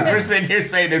for us, because we're sitting here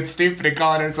saying it's stupid and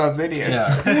calling ourselves idiots.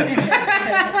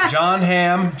 Yeah. John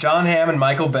Hamm and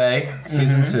Michael Bay,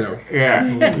 season 2. Yeah.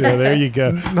 Yeah, there you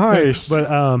go. Nice. But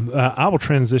I will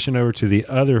transition over to the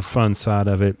other fun side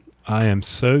of it. I am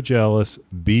so jealous,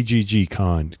 BGG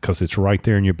Con, because it's right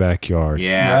there in your backyard.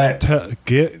 Yeah. Right.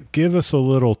 Give us a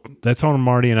little. That's on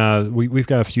Marty and I. We've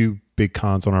got a few big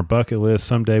cons on our bucket list.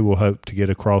 Someday we'll hope to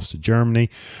get across to Germany,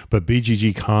 but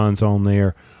BGG Con's on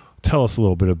there. Tell us a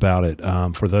little bit about it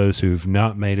for those who've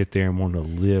not made it there and want to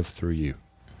live through you.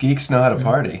 Geeks know how to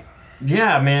party.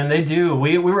 Yeah, man, they do.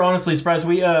 We were honestly surprised.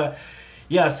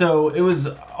 So it was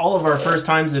all of our first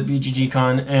times at BGG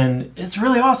Con, and it's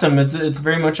really awesome. It's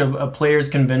very much a players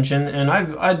convention, and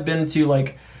I'd been to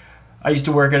I used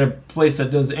to work at a place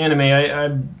that does anime.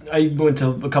 I went to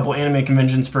a couple anime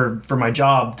conventions for my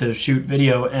job to shoot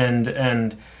video,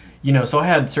 and so I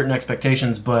had certain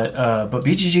expectations, but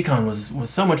BGG Con was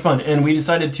so much fun, and we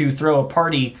decided to throw a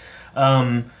party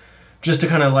just to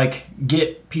kind of like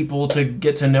get people to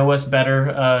get to know us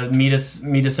better, meet us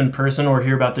in person, or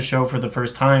hear about the show for the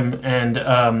first time.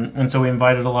 And so we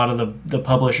invited a lot of the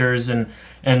publishers and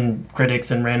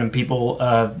critics and random people,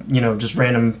 just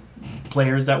random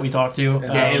players that we talked to.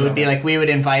 Yeah, it would be like we would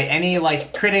invite any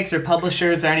like critics or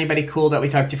publishers or anybody cool that we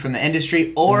talked to from the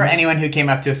industry, or anyone who came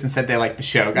up to us and said they liked the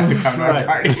show got to come to our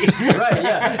party. Right,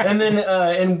 yeah. And then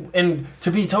and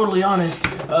to be totally honest,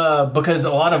 because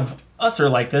a lot of us are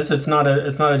like this, it's not a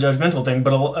judgmental thing,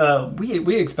 but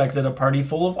we expected a party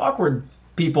full of awkward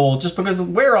people just because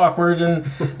we're awkward and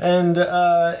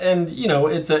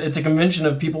it's a convention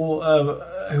of people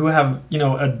who have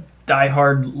a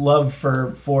diehard love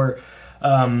for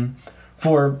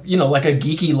like a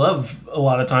geeky love a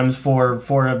lot of times for a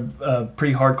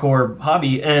pretty hardcore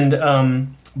hobby,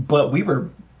 and but we were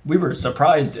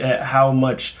surprised at how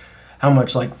much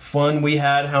like fun we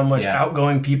had, how much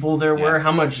outgoing people there were,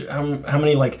 how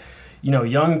many like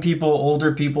young people,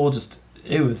 older people, just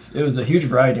it was a huge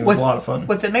variety. It was a lot of fun.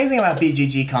 What's amazing about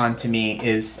BGG Con to me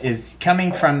is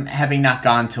coming from having not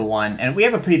gone to one, and we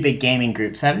have a pretty big gaming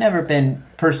group, so I've never been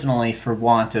personally for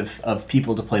want of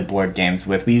people to play board games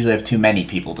with. We usually have too many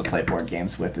people to play board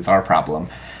games with is our problem.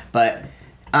 But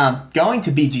going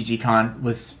to BGG Con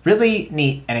was really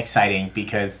neat and exciting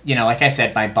because, like I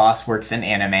said, my boss works in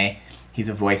anime. He's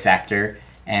a voice actor,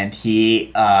 and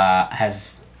he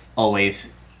has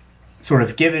always sort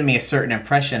of given me a certain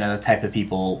impression of the type of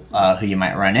people who you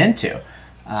might run into.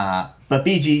 But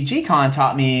BGG Con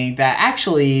taught me that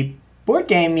actually board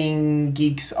gaming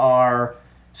geeks are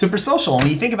super social. When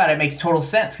you think about it, it makes total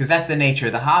sense because that's the nature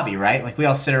of the hobby, right? Like we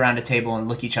all sit around a table and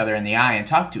look each other in the eye and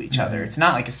talk to each other. It's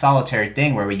not like a solitary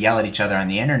thing where we yell at each other on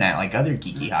the internet like other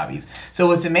geeky hobbies. So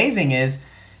what's amazing is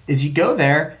you go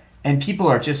there and people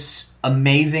are just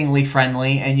amazingly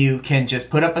friendly, and you can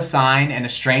just put up a sign and a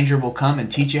stranger will come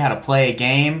and teach you how to play a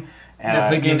game.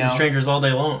 Play games with strangers all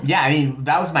day long. Yeah, I mean,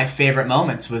 that was my favorite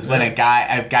moments was when a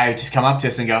guy would just come up to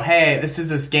us and go, "Hey, this is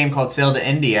this game called Sail to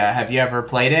India. Have you ever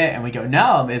played it?" And we go,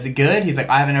 "No, is it good?" He's like,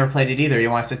 "I haven't ever played it either. You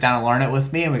want to sit down and learn it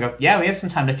with me?" And we go, "Yeah, we have some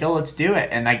time to kill. Let's do it."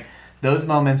 And like those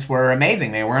moments were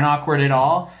amazing. They weren't awkward at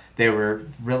all. They were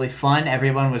really fun.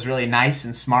 Everyone was really nice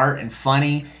and smart and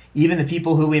funny. Even the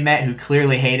people who we met who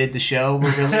clearly hated the show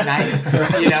were really nice.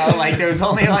 Like there was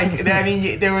only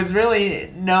there was really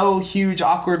no huge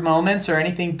awkward moments or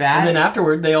anything bad. And then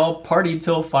afterward, they all partied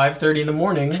till 5:30 in the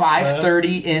morning.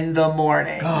 5:30 in the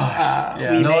morning. Gosh,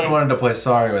 no one wanted to play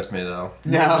Sorry with me though.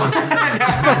 No.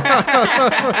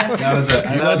 That was it.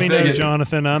 Let me know,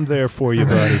 Jonathan. I'm there for you,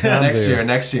 buddy.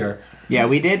 Next year. Yeah,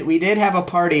 we did have a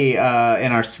party in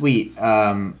our suite.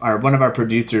 One of our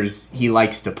producers, he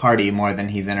likes to party more than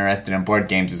he's interested in board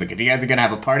games. He's like, if you guys are gonna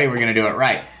have a party, we're gonna do it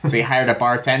right. So he hired a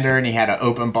bartender and he had an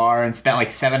open bar and spent like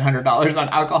 $700 on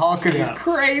alcohol because he's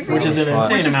crazy. Which is an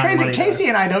insane Which is amount of crazy. money. Casey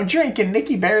and I don't drink, and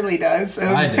Nikki barely does. So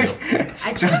I do.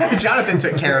 Jonathan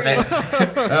took care of it.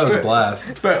 That was a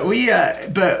blast. But we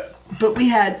had,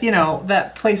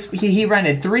 that place. He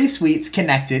rented 3 suites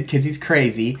connected because he's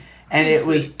crazy. And it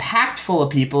was packed full of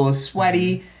people. It was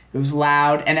sweaty. It was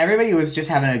loud, and everybody was just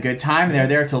having a good time. And they were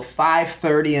there till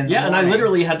 5:30 in the morning. Yeah, and I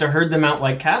literally had to herd them out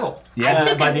like cattle. I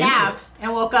took a nap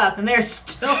and woke up, and they're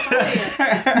still playing.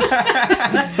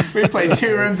 We played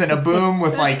 2 rooms and a boom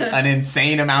with like an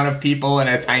insane amount of people in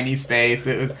a tiny space.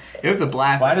 It was a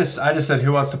blast. Well, I just said,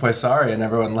 "Who wants to play Sorry?" and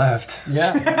everyone left.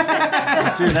 Yeah,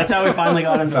 that's true. That's how we finally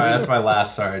got him. Sorry, that's my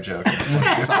last Sorry joke.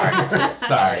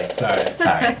 Sorry.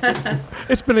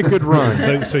 It's been a good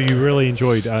run. So you really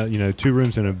enjoyed, 2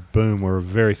 rooms and a boom were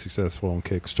very successful on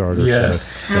Kickstarter.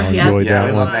 Yes. So I enjoyed Yeah, that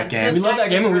we one. love that game. We love that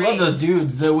game, and we love those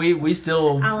dudes. So we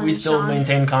still Alan and Sean.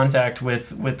 maintain contact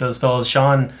with those fellows.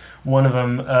 Sean, one of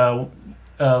them,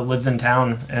 lives in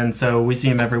town, and so we see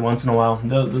him every once in a while.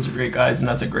 Those are great guys, and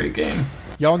that's a great game.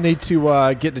 Y'all need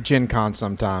to get to Gen Con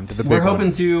sometime. To the big We're hoping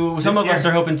one. to. Some of us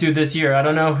are hoping to this year. I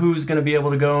don't know who's going to be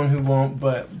able to go and who won't,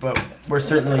 but we're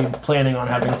certainly planning on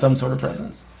having some sort of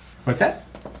presence. What's that?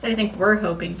 So I think we're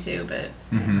hoping to, but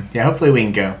Yeah, hopefully we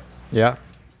can go. Yeah.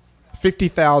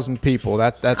 50,000 people.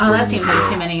 That's that seems like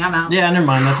too many. I'm out. Yeah, never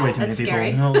mind. That's way too That's many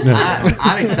scary. people.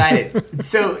 I'm excited.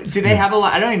 So, do they have a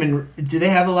lot? Do they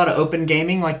have a lot of open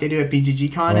gaming like they do at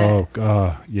BGG Con? Oh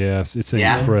God, yes, it's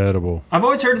incredible. I've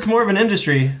always heard it's more of an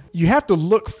industry. You have to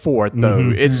look for it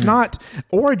though. It's not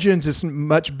Origins is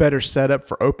much better set up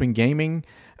for open gaming.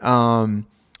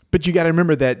 But you got to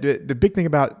remember that the big thing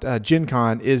about Gen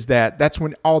Con is that that's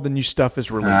when all the new stuff is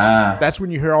released. That's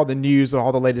when you hear all the news of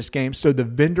all the latest games. So the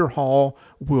vendor hall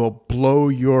will blow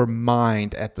your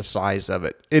mind at the size of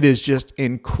it. It is just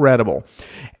incredible.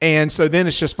 And so then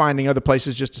it's just finding other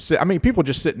places just to sit. I mean, people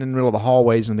just sitting in the middle of the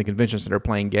hallways in the convention center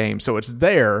playing games. So it's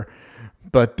there.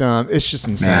 But it's just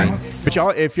insane. But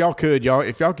if y'all could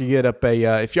get up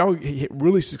if y'all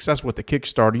really successful with the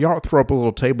Kickstarter, y'all throw up a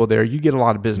little table there. You get a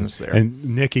lot of business there. And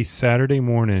Nikki, Saturday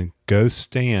morning, go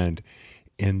stand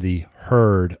in the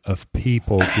herd of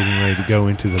people getting ready to go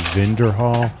into the vendor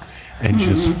hall and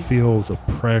just feel the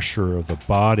pressure of the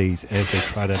bodies as they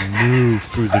try to move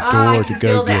through the door I to can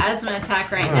go feel the get. asthma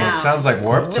attack right now. It sounds like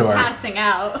Warped I'm Tour. passing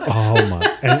out. Oh my!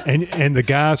 And the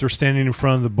guys are standing in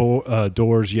front of the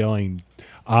doors yelling,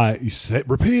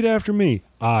 repeat after me.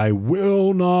 I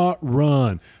will not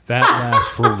run. That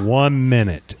lasts for 1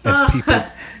 minute as people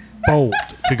bolt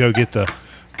to go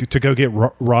get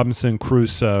Robinson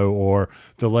Crusoe or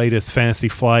the latest Fantasy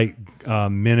Flight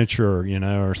miniature,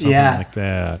 or something like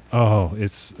that. Oh,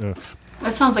 it's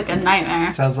That sounds like a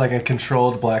nightmare. Sounds like a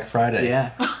controlled Black Friday.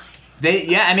 Yeah. They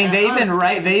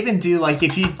even do like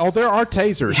if you. Oh, there are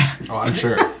tasers. Oh, I'm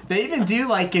sure. They even do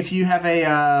like if you have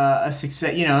a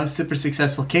success, a super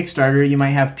successful Kickstarter, you might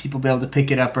have people be able to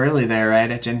pick it up early there, right,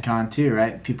 at Gen Con too,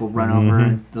 right? People run over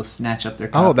and they'll snatch up their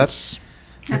copy. Oh, that's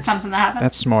something that happens.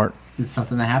 That's smart. It's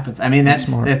something that happens. I mean, that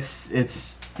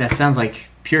sounds like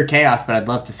pure chaos, but I'd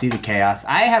love to see the chaos.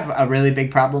 I have a really big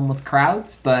problem with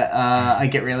crowds, but I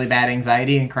get really bad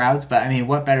anxiety in crowds. But I mean,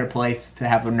 what better place to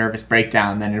have a nervous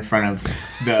breakdown than in front of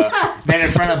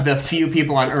the few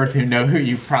people on Earth who know who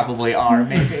you probably are,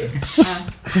 maybe.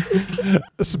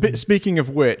 Speaking of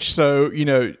which, so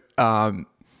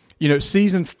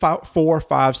season 4,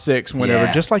 5, 6, whatever.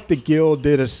 Yeah. Just like the guild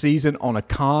did a season on a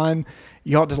con.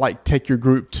 You ought to take your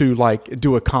group to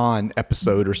do a con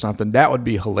episode or something. That would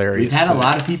be hilarious. We've had a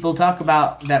lot of people talk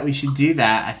about that we should do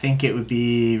that. I think it would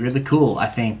be really cool. I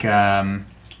think, that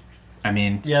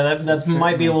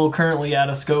might be a little currently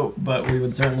out of scope, but we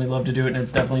would certainly love to do it,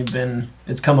 and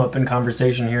it's come up in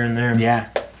conversation here and there. Yeah.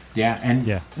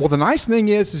 Well, the nice thing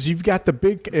is you've got the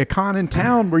big con in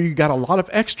town where you got a lot of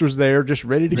extras there just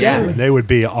ready to go. And they would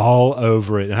be all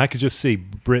over it. And I could just see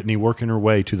Brittany working her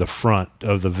way to the front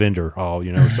of the vendor hall,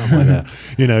 or something like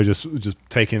that. Just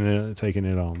taking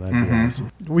it on. That'd be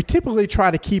awesome. We typically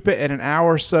try to keep it at an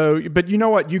hour or so, but you know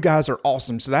what? You guys are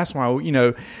awesome. So that's why,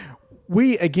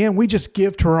 we just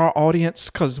give to our audience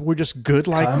because we're just good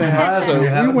like that. flies So when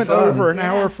you're we having went fun. over an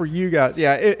hour for you guys.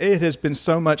 Yeah, it has been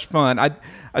so much fun.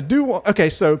 I do want, okay,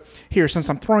 so here, since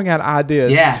I'm throwing out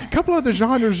ideas, a couple other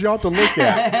genres y'all to look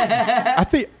at.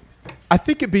 I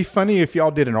think it'd be funny if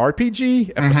y'all did an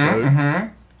RPG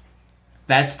episode.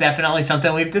 That's definitely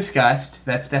something we've discussed.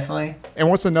 That's definitely... And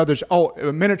what's another?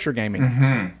 Miniature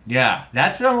gaming. Yeah,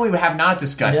 that's something we have not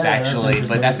discussed, Yeah, that's actually,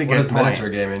 interesting. but that's a What good is point. miniature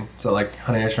gaming? So like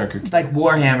Honey I Shrunk Your Kids. Like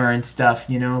Warhammer and stuff,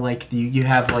 like you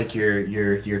have like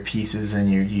your pieces and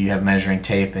you have measuring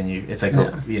tape and it's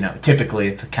like typically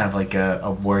it's kind of like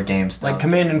a war game stuff. Like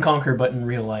Command and Conquer, but in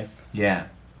real life. Yeah.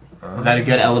 Is that a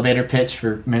good elevator pitch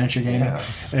for miniature gaming? Yeah.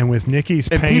 And with Nikki's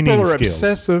And painting people are skills.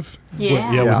 obsessive.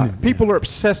 Yeah. Yeah. People are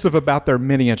obsessive about their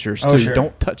miniatures too. Oh, sure.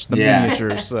 Don't touch the Yeah.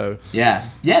 miniatures. So Yeah,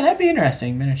 that'd be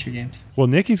interesting. Miniature games. Well,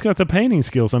 Nikki's got the painting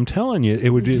skills. I'm telling you, it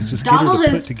would just Donald get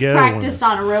her to is put together one. practiced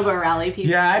on a Robo Rally piece.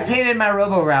 Yeah, I painted my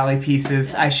Robo Rally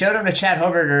pieces. I showed him to Chad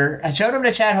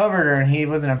Hoverter. And he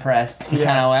wasn't impressed. He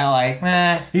kind of went like,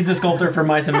 meh. He's a sculptor for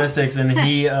Mice and Mystics, and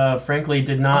he frankly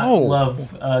did not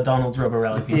love Donald's Robo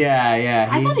Rally piece. Yeah.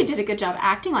 I thought he did a good job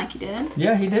acting like he did.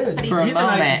 Yeah, he did. For a He's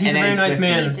moment, he's and a very then he nice twisted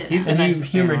man, it. He did. He's the and he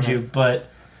nicest man humored on you. earth.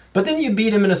 But then you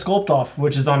beat him in a sculpt off,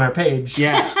 which is on our page.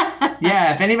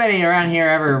 Yeah, if anybody around here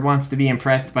ever wants to be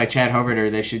impressed by Chad Hoverter,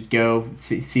 they should go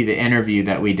see the interview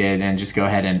that we did and just go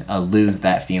ahead and lose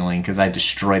that feeling because I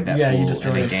destroyed that Yeah, you fool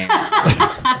destroyed in the him. game.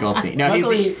 Sculpting. No,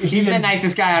 Luckily, he's the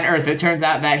nicest guy on earth. It turns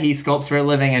out that he sculpts for a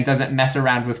living and doesn't mess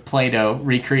around with Play-Doh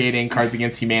recreating Cards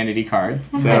Against Humanity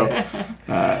cards. So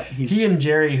He and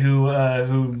Jerry,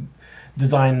 who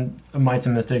designed Mites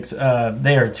and Mystics,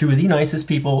 they are two of the nicest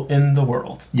people in the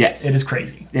world. yes, It is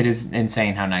crazy. It is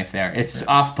insane how nice they are. It's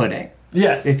off-putting.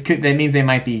 Yes. That means they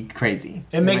might be crazy.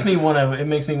 It makes me want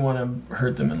to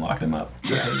hurt them and lock them up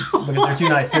because they're too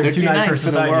nice. They're too nice for the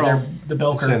society. world. They're the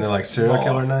bell curve. Saying they're like serial is all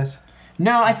killer off. nice?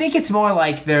 No, I think it's more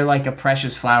like they're like a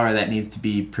precious flower that needs to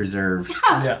be preserved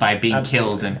Yeah, by being absolutely.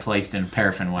 killed and placed in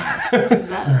paraffin wax.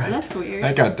 That's weird.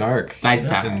 That got dark. Dice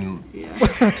Tower. In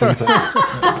 10 seconds.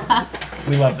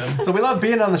 We love them. So we love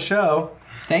being on the show.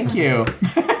 Thank you.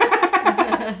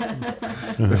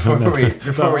 before we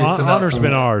send out honor's some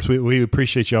been ours. We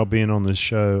appreciate y'all being on this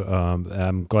show.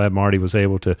 I'm glad Marty was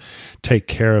able to take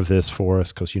care of this for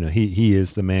us because he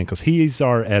is the man, because he's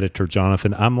our editor,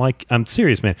 Jonathan. I'm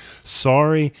serious, man.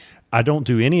 Sorry, I don't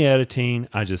do any editing.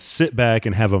 I just sit back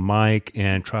and have a mic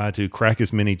and try to crack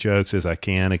as many jokes as I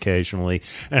can occasionally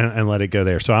and let it go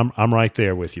there. So I'm right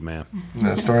there with you, man.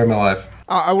 the story of my life.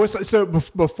 I was so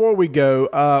before we go,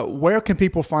 where can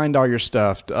people find all your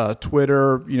stuff?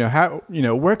 Twitter,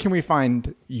 where can we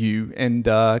find you? And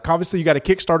obviously, you got a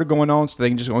Kickstarter going on, so they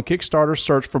can just go on Kickstarter,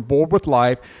 search for Bored with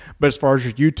Life. But as far as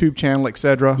your YouTube channel,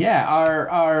 etc. Yeah, our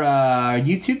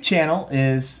YouTube channel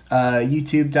is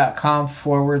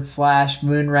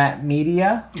youtube.com/Moonrat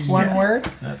Media, one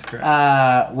word. That's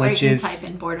correct. Which or you is can type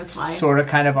in Bored with Life. sort of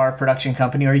kind of our production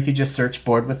company, or you could just search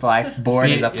Bored with Life. Bored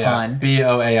is a pun.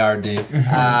 BOARD.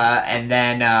 And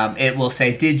then it will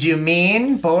say, "Did you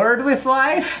mean bored with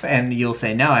life?" And you'll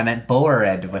say, "No, I meant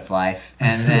bored with life."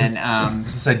 And then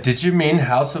So, did you mean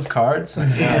House of Cards?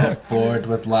 Yeah, Bored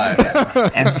with Life.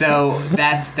 and so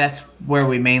that's where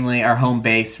we mainly our home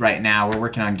base right now. We're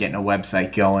working on getting a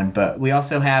website going, but we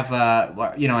also have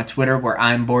on Twitter where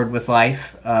I'm Bored with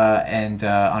Life, and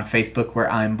on Facebook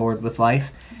where I'm Bored with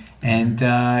Life. And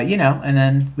and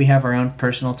then we have our own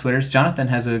personal Twitters. Jonathan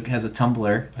has a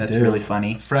Tumblr that's really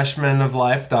funny.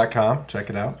 Freshmanoflife.com.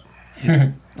 Check it out.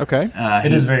 Okay.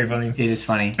 It is very funny. It is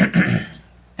funny.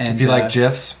 And If you like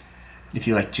GIFs, he's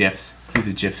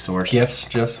a GIF source.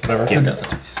 GIFs, whatever. GIFs.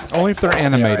 Only if they're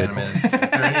animated. Is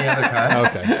there any other kind?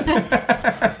 Okay.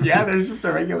 Yeah, there's just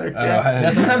a regular. Yeah,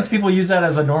 sometimes people use that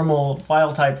as a normal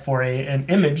file type for an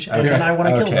image, and then I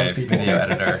want to kill those people. Video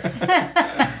editor.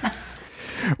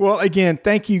 Well, again,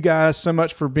 thank you guys so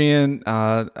much for being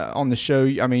on the show.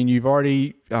 I mean, you've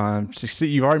already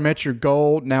you've already met your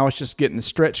goal. Now it's just getting the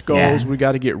stretch goals. Yeah. We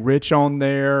got to get Rich on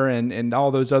there and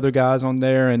all those other guys on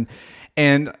there, and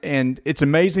it's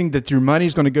amazing that your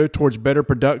money's going to go towards better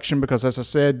production because, as I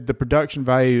said, the production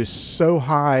value is so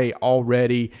high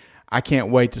already. I can't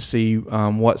wait to see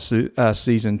what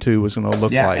season 2 is going to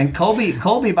look like. And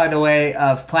Colby, by the way,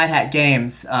 of Plaid Hat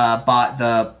Games, bought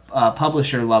the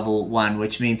publisher level one,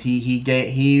 which means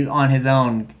he on his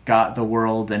own got the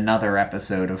world another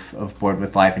episode of Bored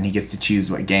with Life, and he gets to choose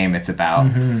what game it's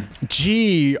about.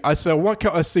 Gee, I said, what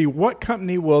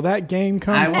company will that game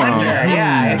come I from? wonder.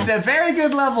 Yeah, it's a very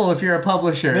good level if you're a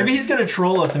publisher. Maybe he's gonna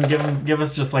troll us and give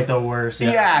us just like the worst.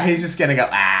 Yeah, he's just gonna go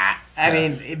I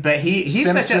mean, but he's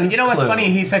such a. Simpsons You know what's Clue.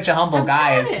 funny? He's such a humble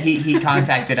guy. Is he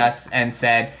contacted us and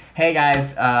said, "Hey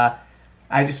guys,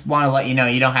 I just want to let you know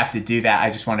you don't have to do that. I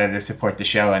just wanted to support the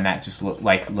show, and that just looked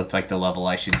like the level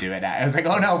I should do it at." I was like,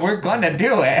 "Oh no, we're gonna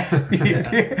do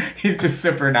it." He's just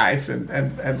super nice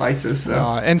and likes us. So.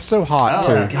 And so hot,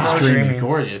 Oh too. gosh, dreamy. he's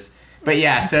gorgeous. But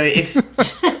yeah, so if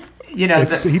He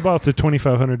bought the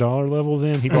 $2,500 level.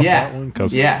 Then he bought Yeah. that one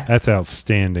because Yeah. that's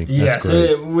outstanding. Yeah, That's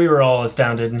great. so we were all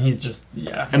astounded, and he's just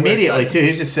immediately too, he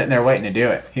was just sitting there waiting to do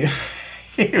it. He was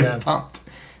Yeah. pumped.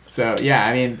 So yeah,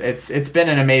 I mean, it's been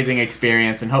an amazing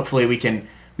experience, and hopefully we can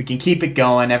keep it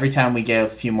going. Every time we get a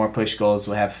few more push goals,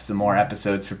 we'll have some more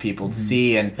episodes for people to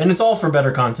see. And it's all for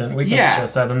better content. We can't Yeah.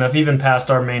 stress that enough. Even past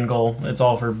our main goal, it's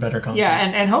all for better content. yeah,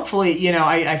 and hopefully,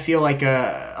 I feel like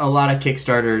a lot of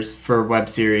Kickstarters for web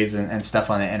series and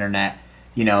stuff on the internet,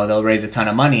 they'll raise a ton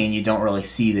of money and you don't really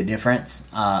see the difference.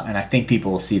 And I think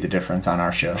people will see the difference on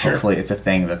our show. Sure. Hopefully it's a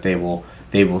thing that they will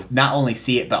not only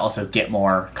see it, but also get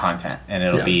more content. And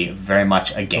it'll be very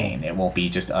much a gain. It won't be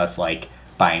just us like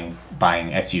buying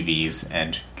SUVs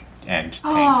and paying for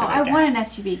I their want an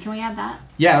gas. SUV. Can we add that?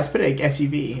 Yeah, let's put an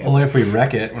SUV. Only if we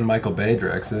wreck it when Michael Bay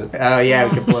directs it. Oh yeah,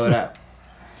 we could blow it up.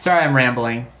 Sorry, I'm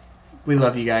rambling. We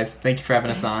love you guys. Thank you for having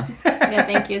us on. Yeah,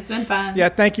 thank you. It's been fun. Yeah,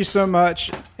 thank you so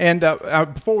much. And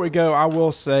before we go, I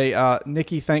will say,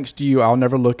 Nikki, thanks to you, I'll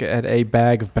never look at a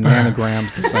bag of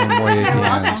bananagrams the same way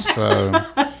again. So,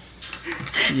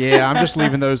 yeah, I'm just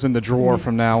leaving those in the drawer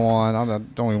from now on. I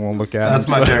don't even want to look at That's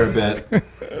them. my favorite bit.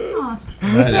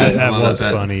 That was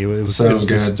funny. It was So good.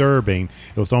 disturbing.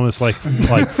 It was almost like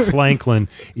Franklin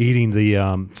eating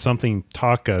the something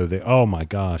taco. Oh my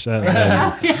gosh!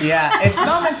 Yeah, it's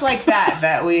moments like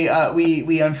that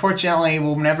we unfortunately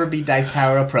will never be Dice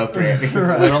Tower appropriate because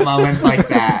of little moments like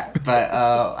that. But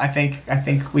I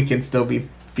think we can still be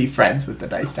friends with the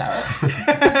Dice Tower.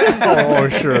 Oh,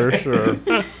 sure.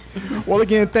 Well,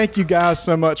 again, thank you guys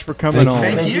so much for coming on.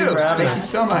 Thank you for having Thank you us.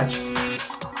 so much.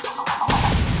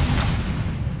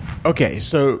 Okay,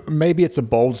 so maybe it's a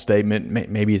bold statement,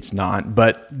 maybe it's not,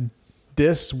 but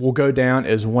this will go down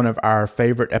as one of my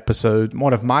favorite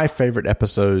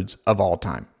episodes of all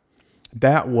time.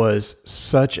 That was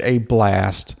such a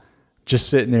blast just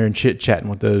sitting there and chit-chatting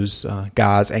with those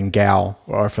guys and gal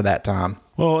for that time.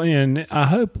 Well, and I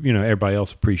hope, everybody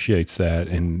else appreciates that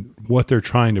and what they're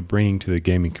trying to bring to the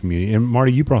gaming community. And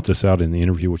Marty, you brought this out in the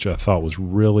interview, which I thought was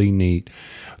really neat.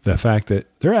 The fact that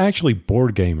they're actually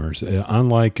board gamers,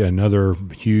 unlike another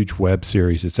huge web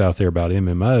series that's out there about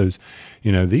MMOs.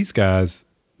 These guys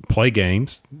play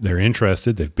games. They're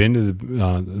interested. They've been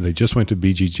to they just went to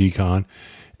BGG Con,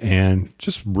 and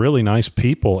just really nice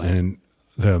people. And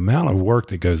the amount of work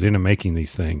that goes into making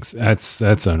these things, that's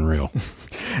unreal.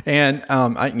 And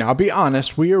I'll be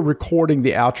honest, we are recording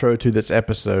the outro to this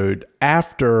episode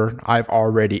after I've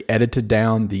already edited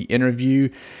down the interview.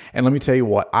 And let me tell you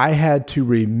what, I had to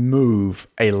remove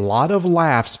a lot of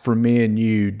laughs from me and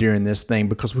you during this thing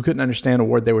because we couldn't understand a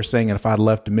word they were saying. And if I'd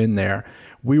left them in there,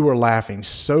 we were laughing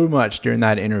so much during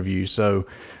that interview. So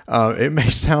it may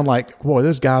sound like, boy,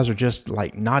 those guys are just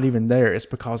like not even there. It's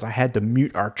because I had to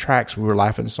mute our tracks. We were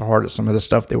laughing so hard at some of the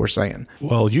stuff they were saying.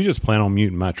 Well, you just plan on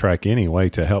muting my track anyway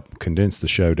to help condense the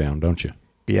show down, don't you?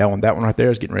 Yeah, well, that one right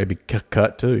there is getting ready to be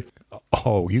cut too.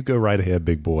 Oh, you go right ahead,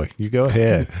 big boy. You go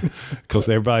ahead. Because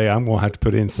everybody, I'm going to have to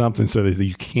put in something so that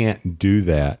you can't do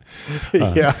that.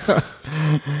 Yeah.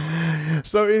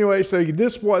 So anyway,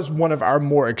 this was one of our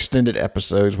more extended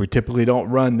episodes. We typically don't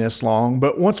run this long,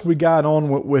 but once we got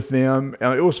on with them,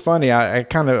 it was funny. I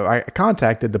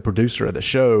contacted the producer of the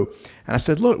show, and I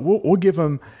said, look, we'll give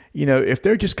them, if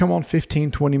they're just come on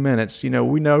 15, 20 minutes,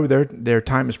 we know their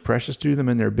time is precious to them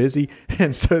and they're busy.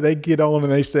 And so they get on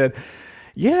and they said,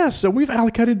 yeah, so we've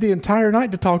allocated the entire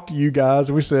night to talk to you guys.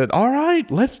 We said, all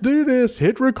right, let's do this.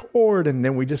 Hit record. And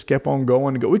then we just kept on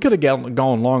going. We could have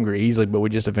gone longer easily, but we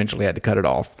just eventually had to cut it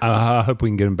off. I hope we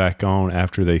can get them back on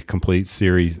after they complete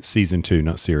season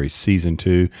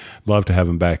 2. Love to have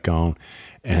them back on.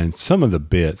 And some of the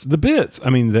bits,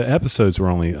 the episodes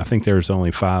were I think there's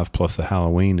only 5 plus the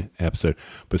Halloween episode.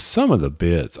 But some of the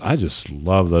bits, I just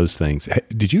love those things.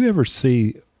 Did you ever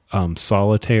see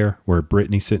Solitaire, where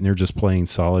Brittany's sitting there just playing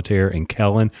Solitaire, and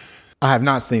Kellen? I have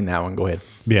not seen that one. Go ahead.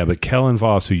 Yeah, but Kellen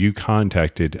Voss, who you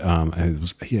contacted,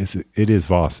 it is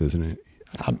Voss, isn't it?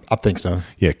 I think so.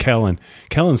 Yeah,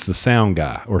 Kellen's the sound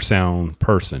guy or sound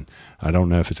person. I don't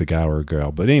know if it's a guy or a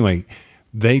girl, but anyway,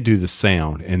 they do the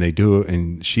sound and they do it,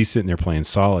 and she's sitting there playing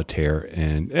Solitaire,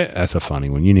 and that's a funny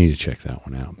one. You need to check that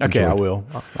one out. Okay, I will.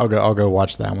 I'll go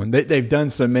watch that one. They've done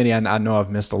so many. I know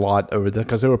I've missed a lot over there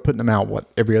because they were putting them out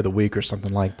every other week or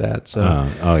something like that. So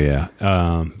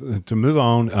to move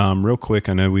on real quick,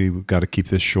 I know we've got to keep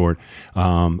this short.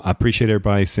 I appreciate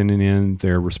everybody sending in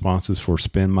their responses for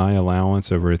Spend My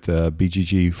Allowance over at the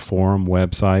BGG forum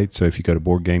website. So if you go to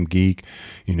Board Game Geek,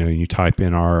 you type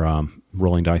in our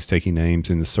Rolling Dice Taking Names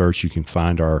in the search, you can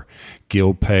find our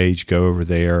guild page. Go over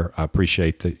there. I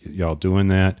appreciate that y'all doing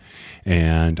that,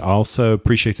 and also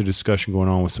appreciate the discussion going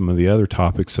on with some of the other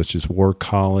topics such as War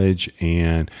College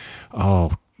and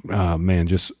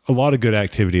just a lot of good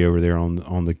activity over there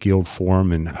on the guild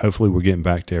forum, and hopefully we're getting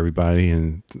back to everybody,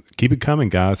 and keep it coming,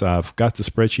 guys. I've got the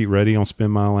spreadsheet ready on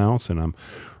Spend My Allowance, and I'm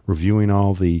reviewing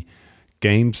all the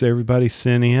games everybody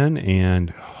sent in,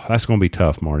 and that's going to be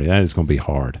tough, Marty. That is going to be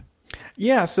hard.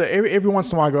 Yeah, so every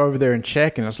once in a while I go over there and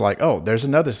check, and it's like, oh, there's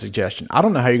another suggestion. I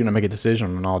don't know how you're going to make a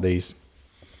decision on all these.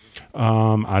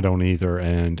 I don't either.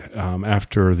 And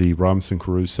after the Robinson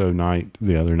Crusoe night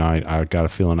the other night, I got a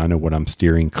feeling I know what I'm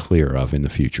steering clear of in the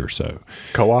future. So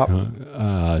co-op,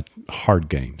 hard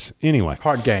games. Anyway,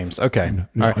 hard games. Okay, all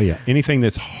right. Yeah, anything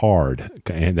that's hard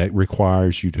and that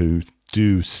requires you to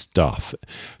do stuff.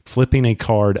 Flipping a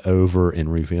card over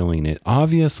and revealing it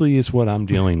obviously is what I'm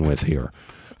dealing with here.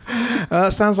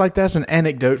 Sounds like that's an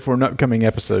anecdote for an upcoming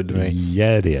episode to me.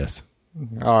 Yeah, it is.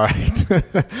 All right.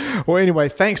 Well, anyway,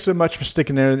 thanks so much for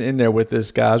sticking in there with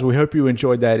us, guys. We hope you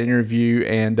enjoyed that interview.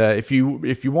 And if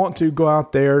you want to go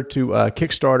out there to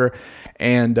Kickstarter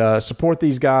and support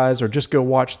these guys, or just go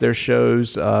watch their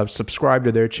shows, subscribe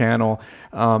to their channel,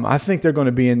 I think they're going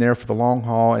to be in there for the long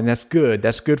haul, and that's good.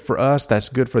 That's good for us. That's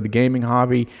good for the gaming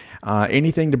hobby.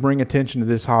 Anything to bring attention to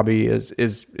this hobby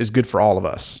is good for all of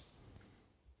us.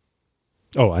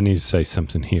 Oh, I need to say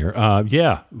something here.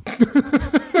 Yeah.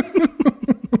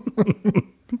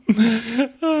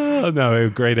 No,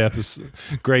 great episode,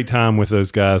 great time with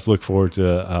those guys. Look forward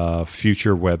to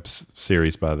future web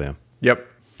series by them. Yep.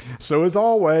 So as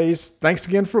always, thanks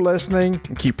again for listening,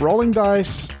 and keep rolling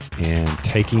dice and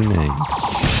taking names.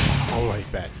 All right,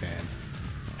 Batman.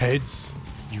 Heads,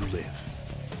 you live.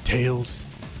 Tails,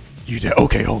 you die.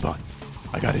 Okay, hold on.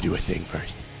 I got to do a thing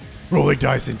first. Rolling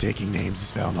Dice and Taking Names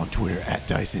is found on Twitter at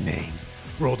Dice and Names,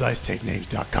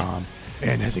 RollDiceTakeNames.com,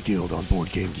 and has a guild on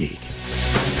Board Game Geek.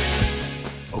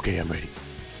 Okay, I'm ready.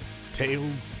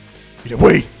 Tails, He'd say,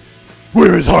 wait,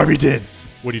 where is Harvey Dent?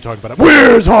 What are you talking about?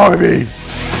 Where's Harvey?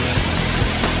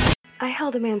 I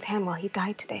held a man's hand while he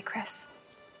died today, Chris.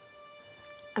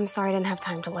 I'm sorry I didn't have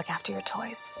time to look after your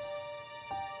toys.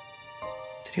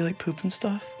 Did he like poop and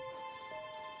stuff?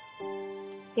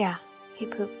 Yeah, he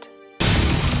pooped.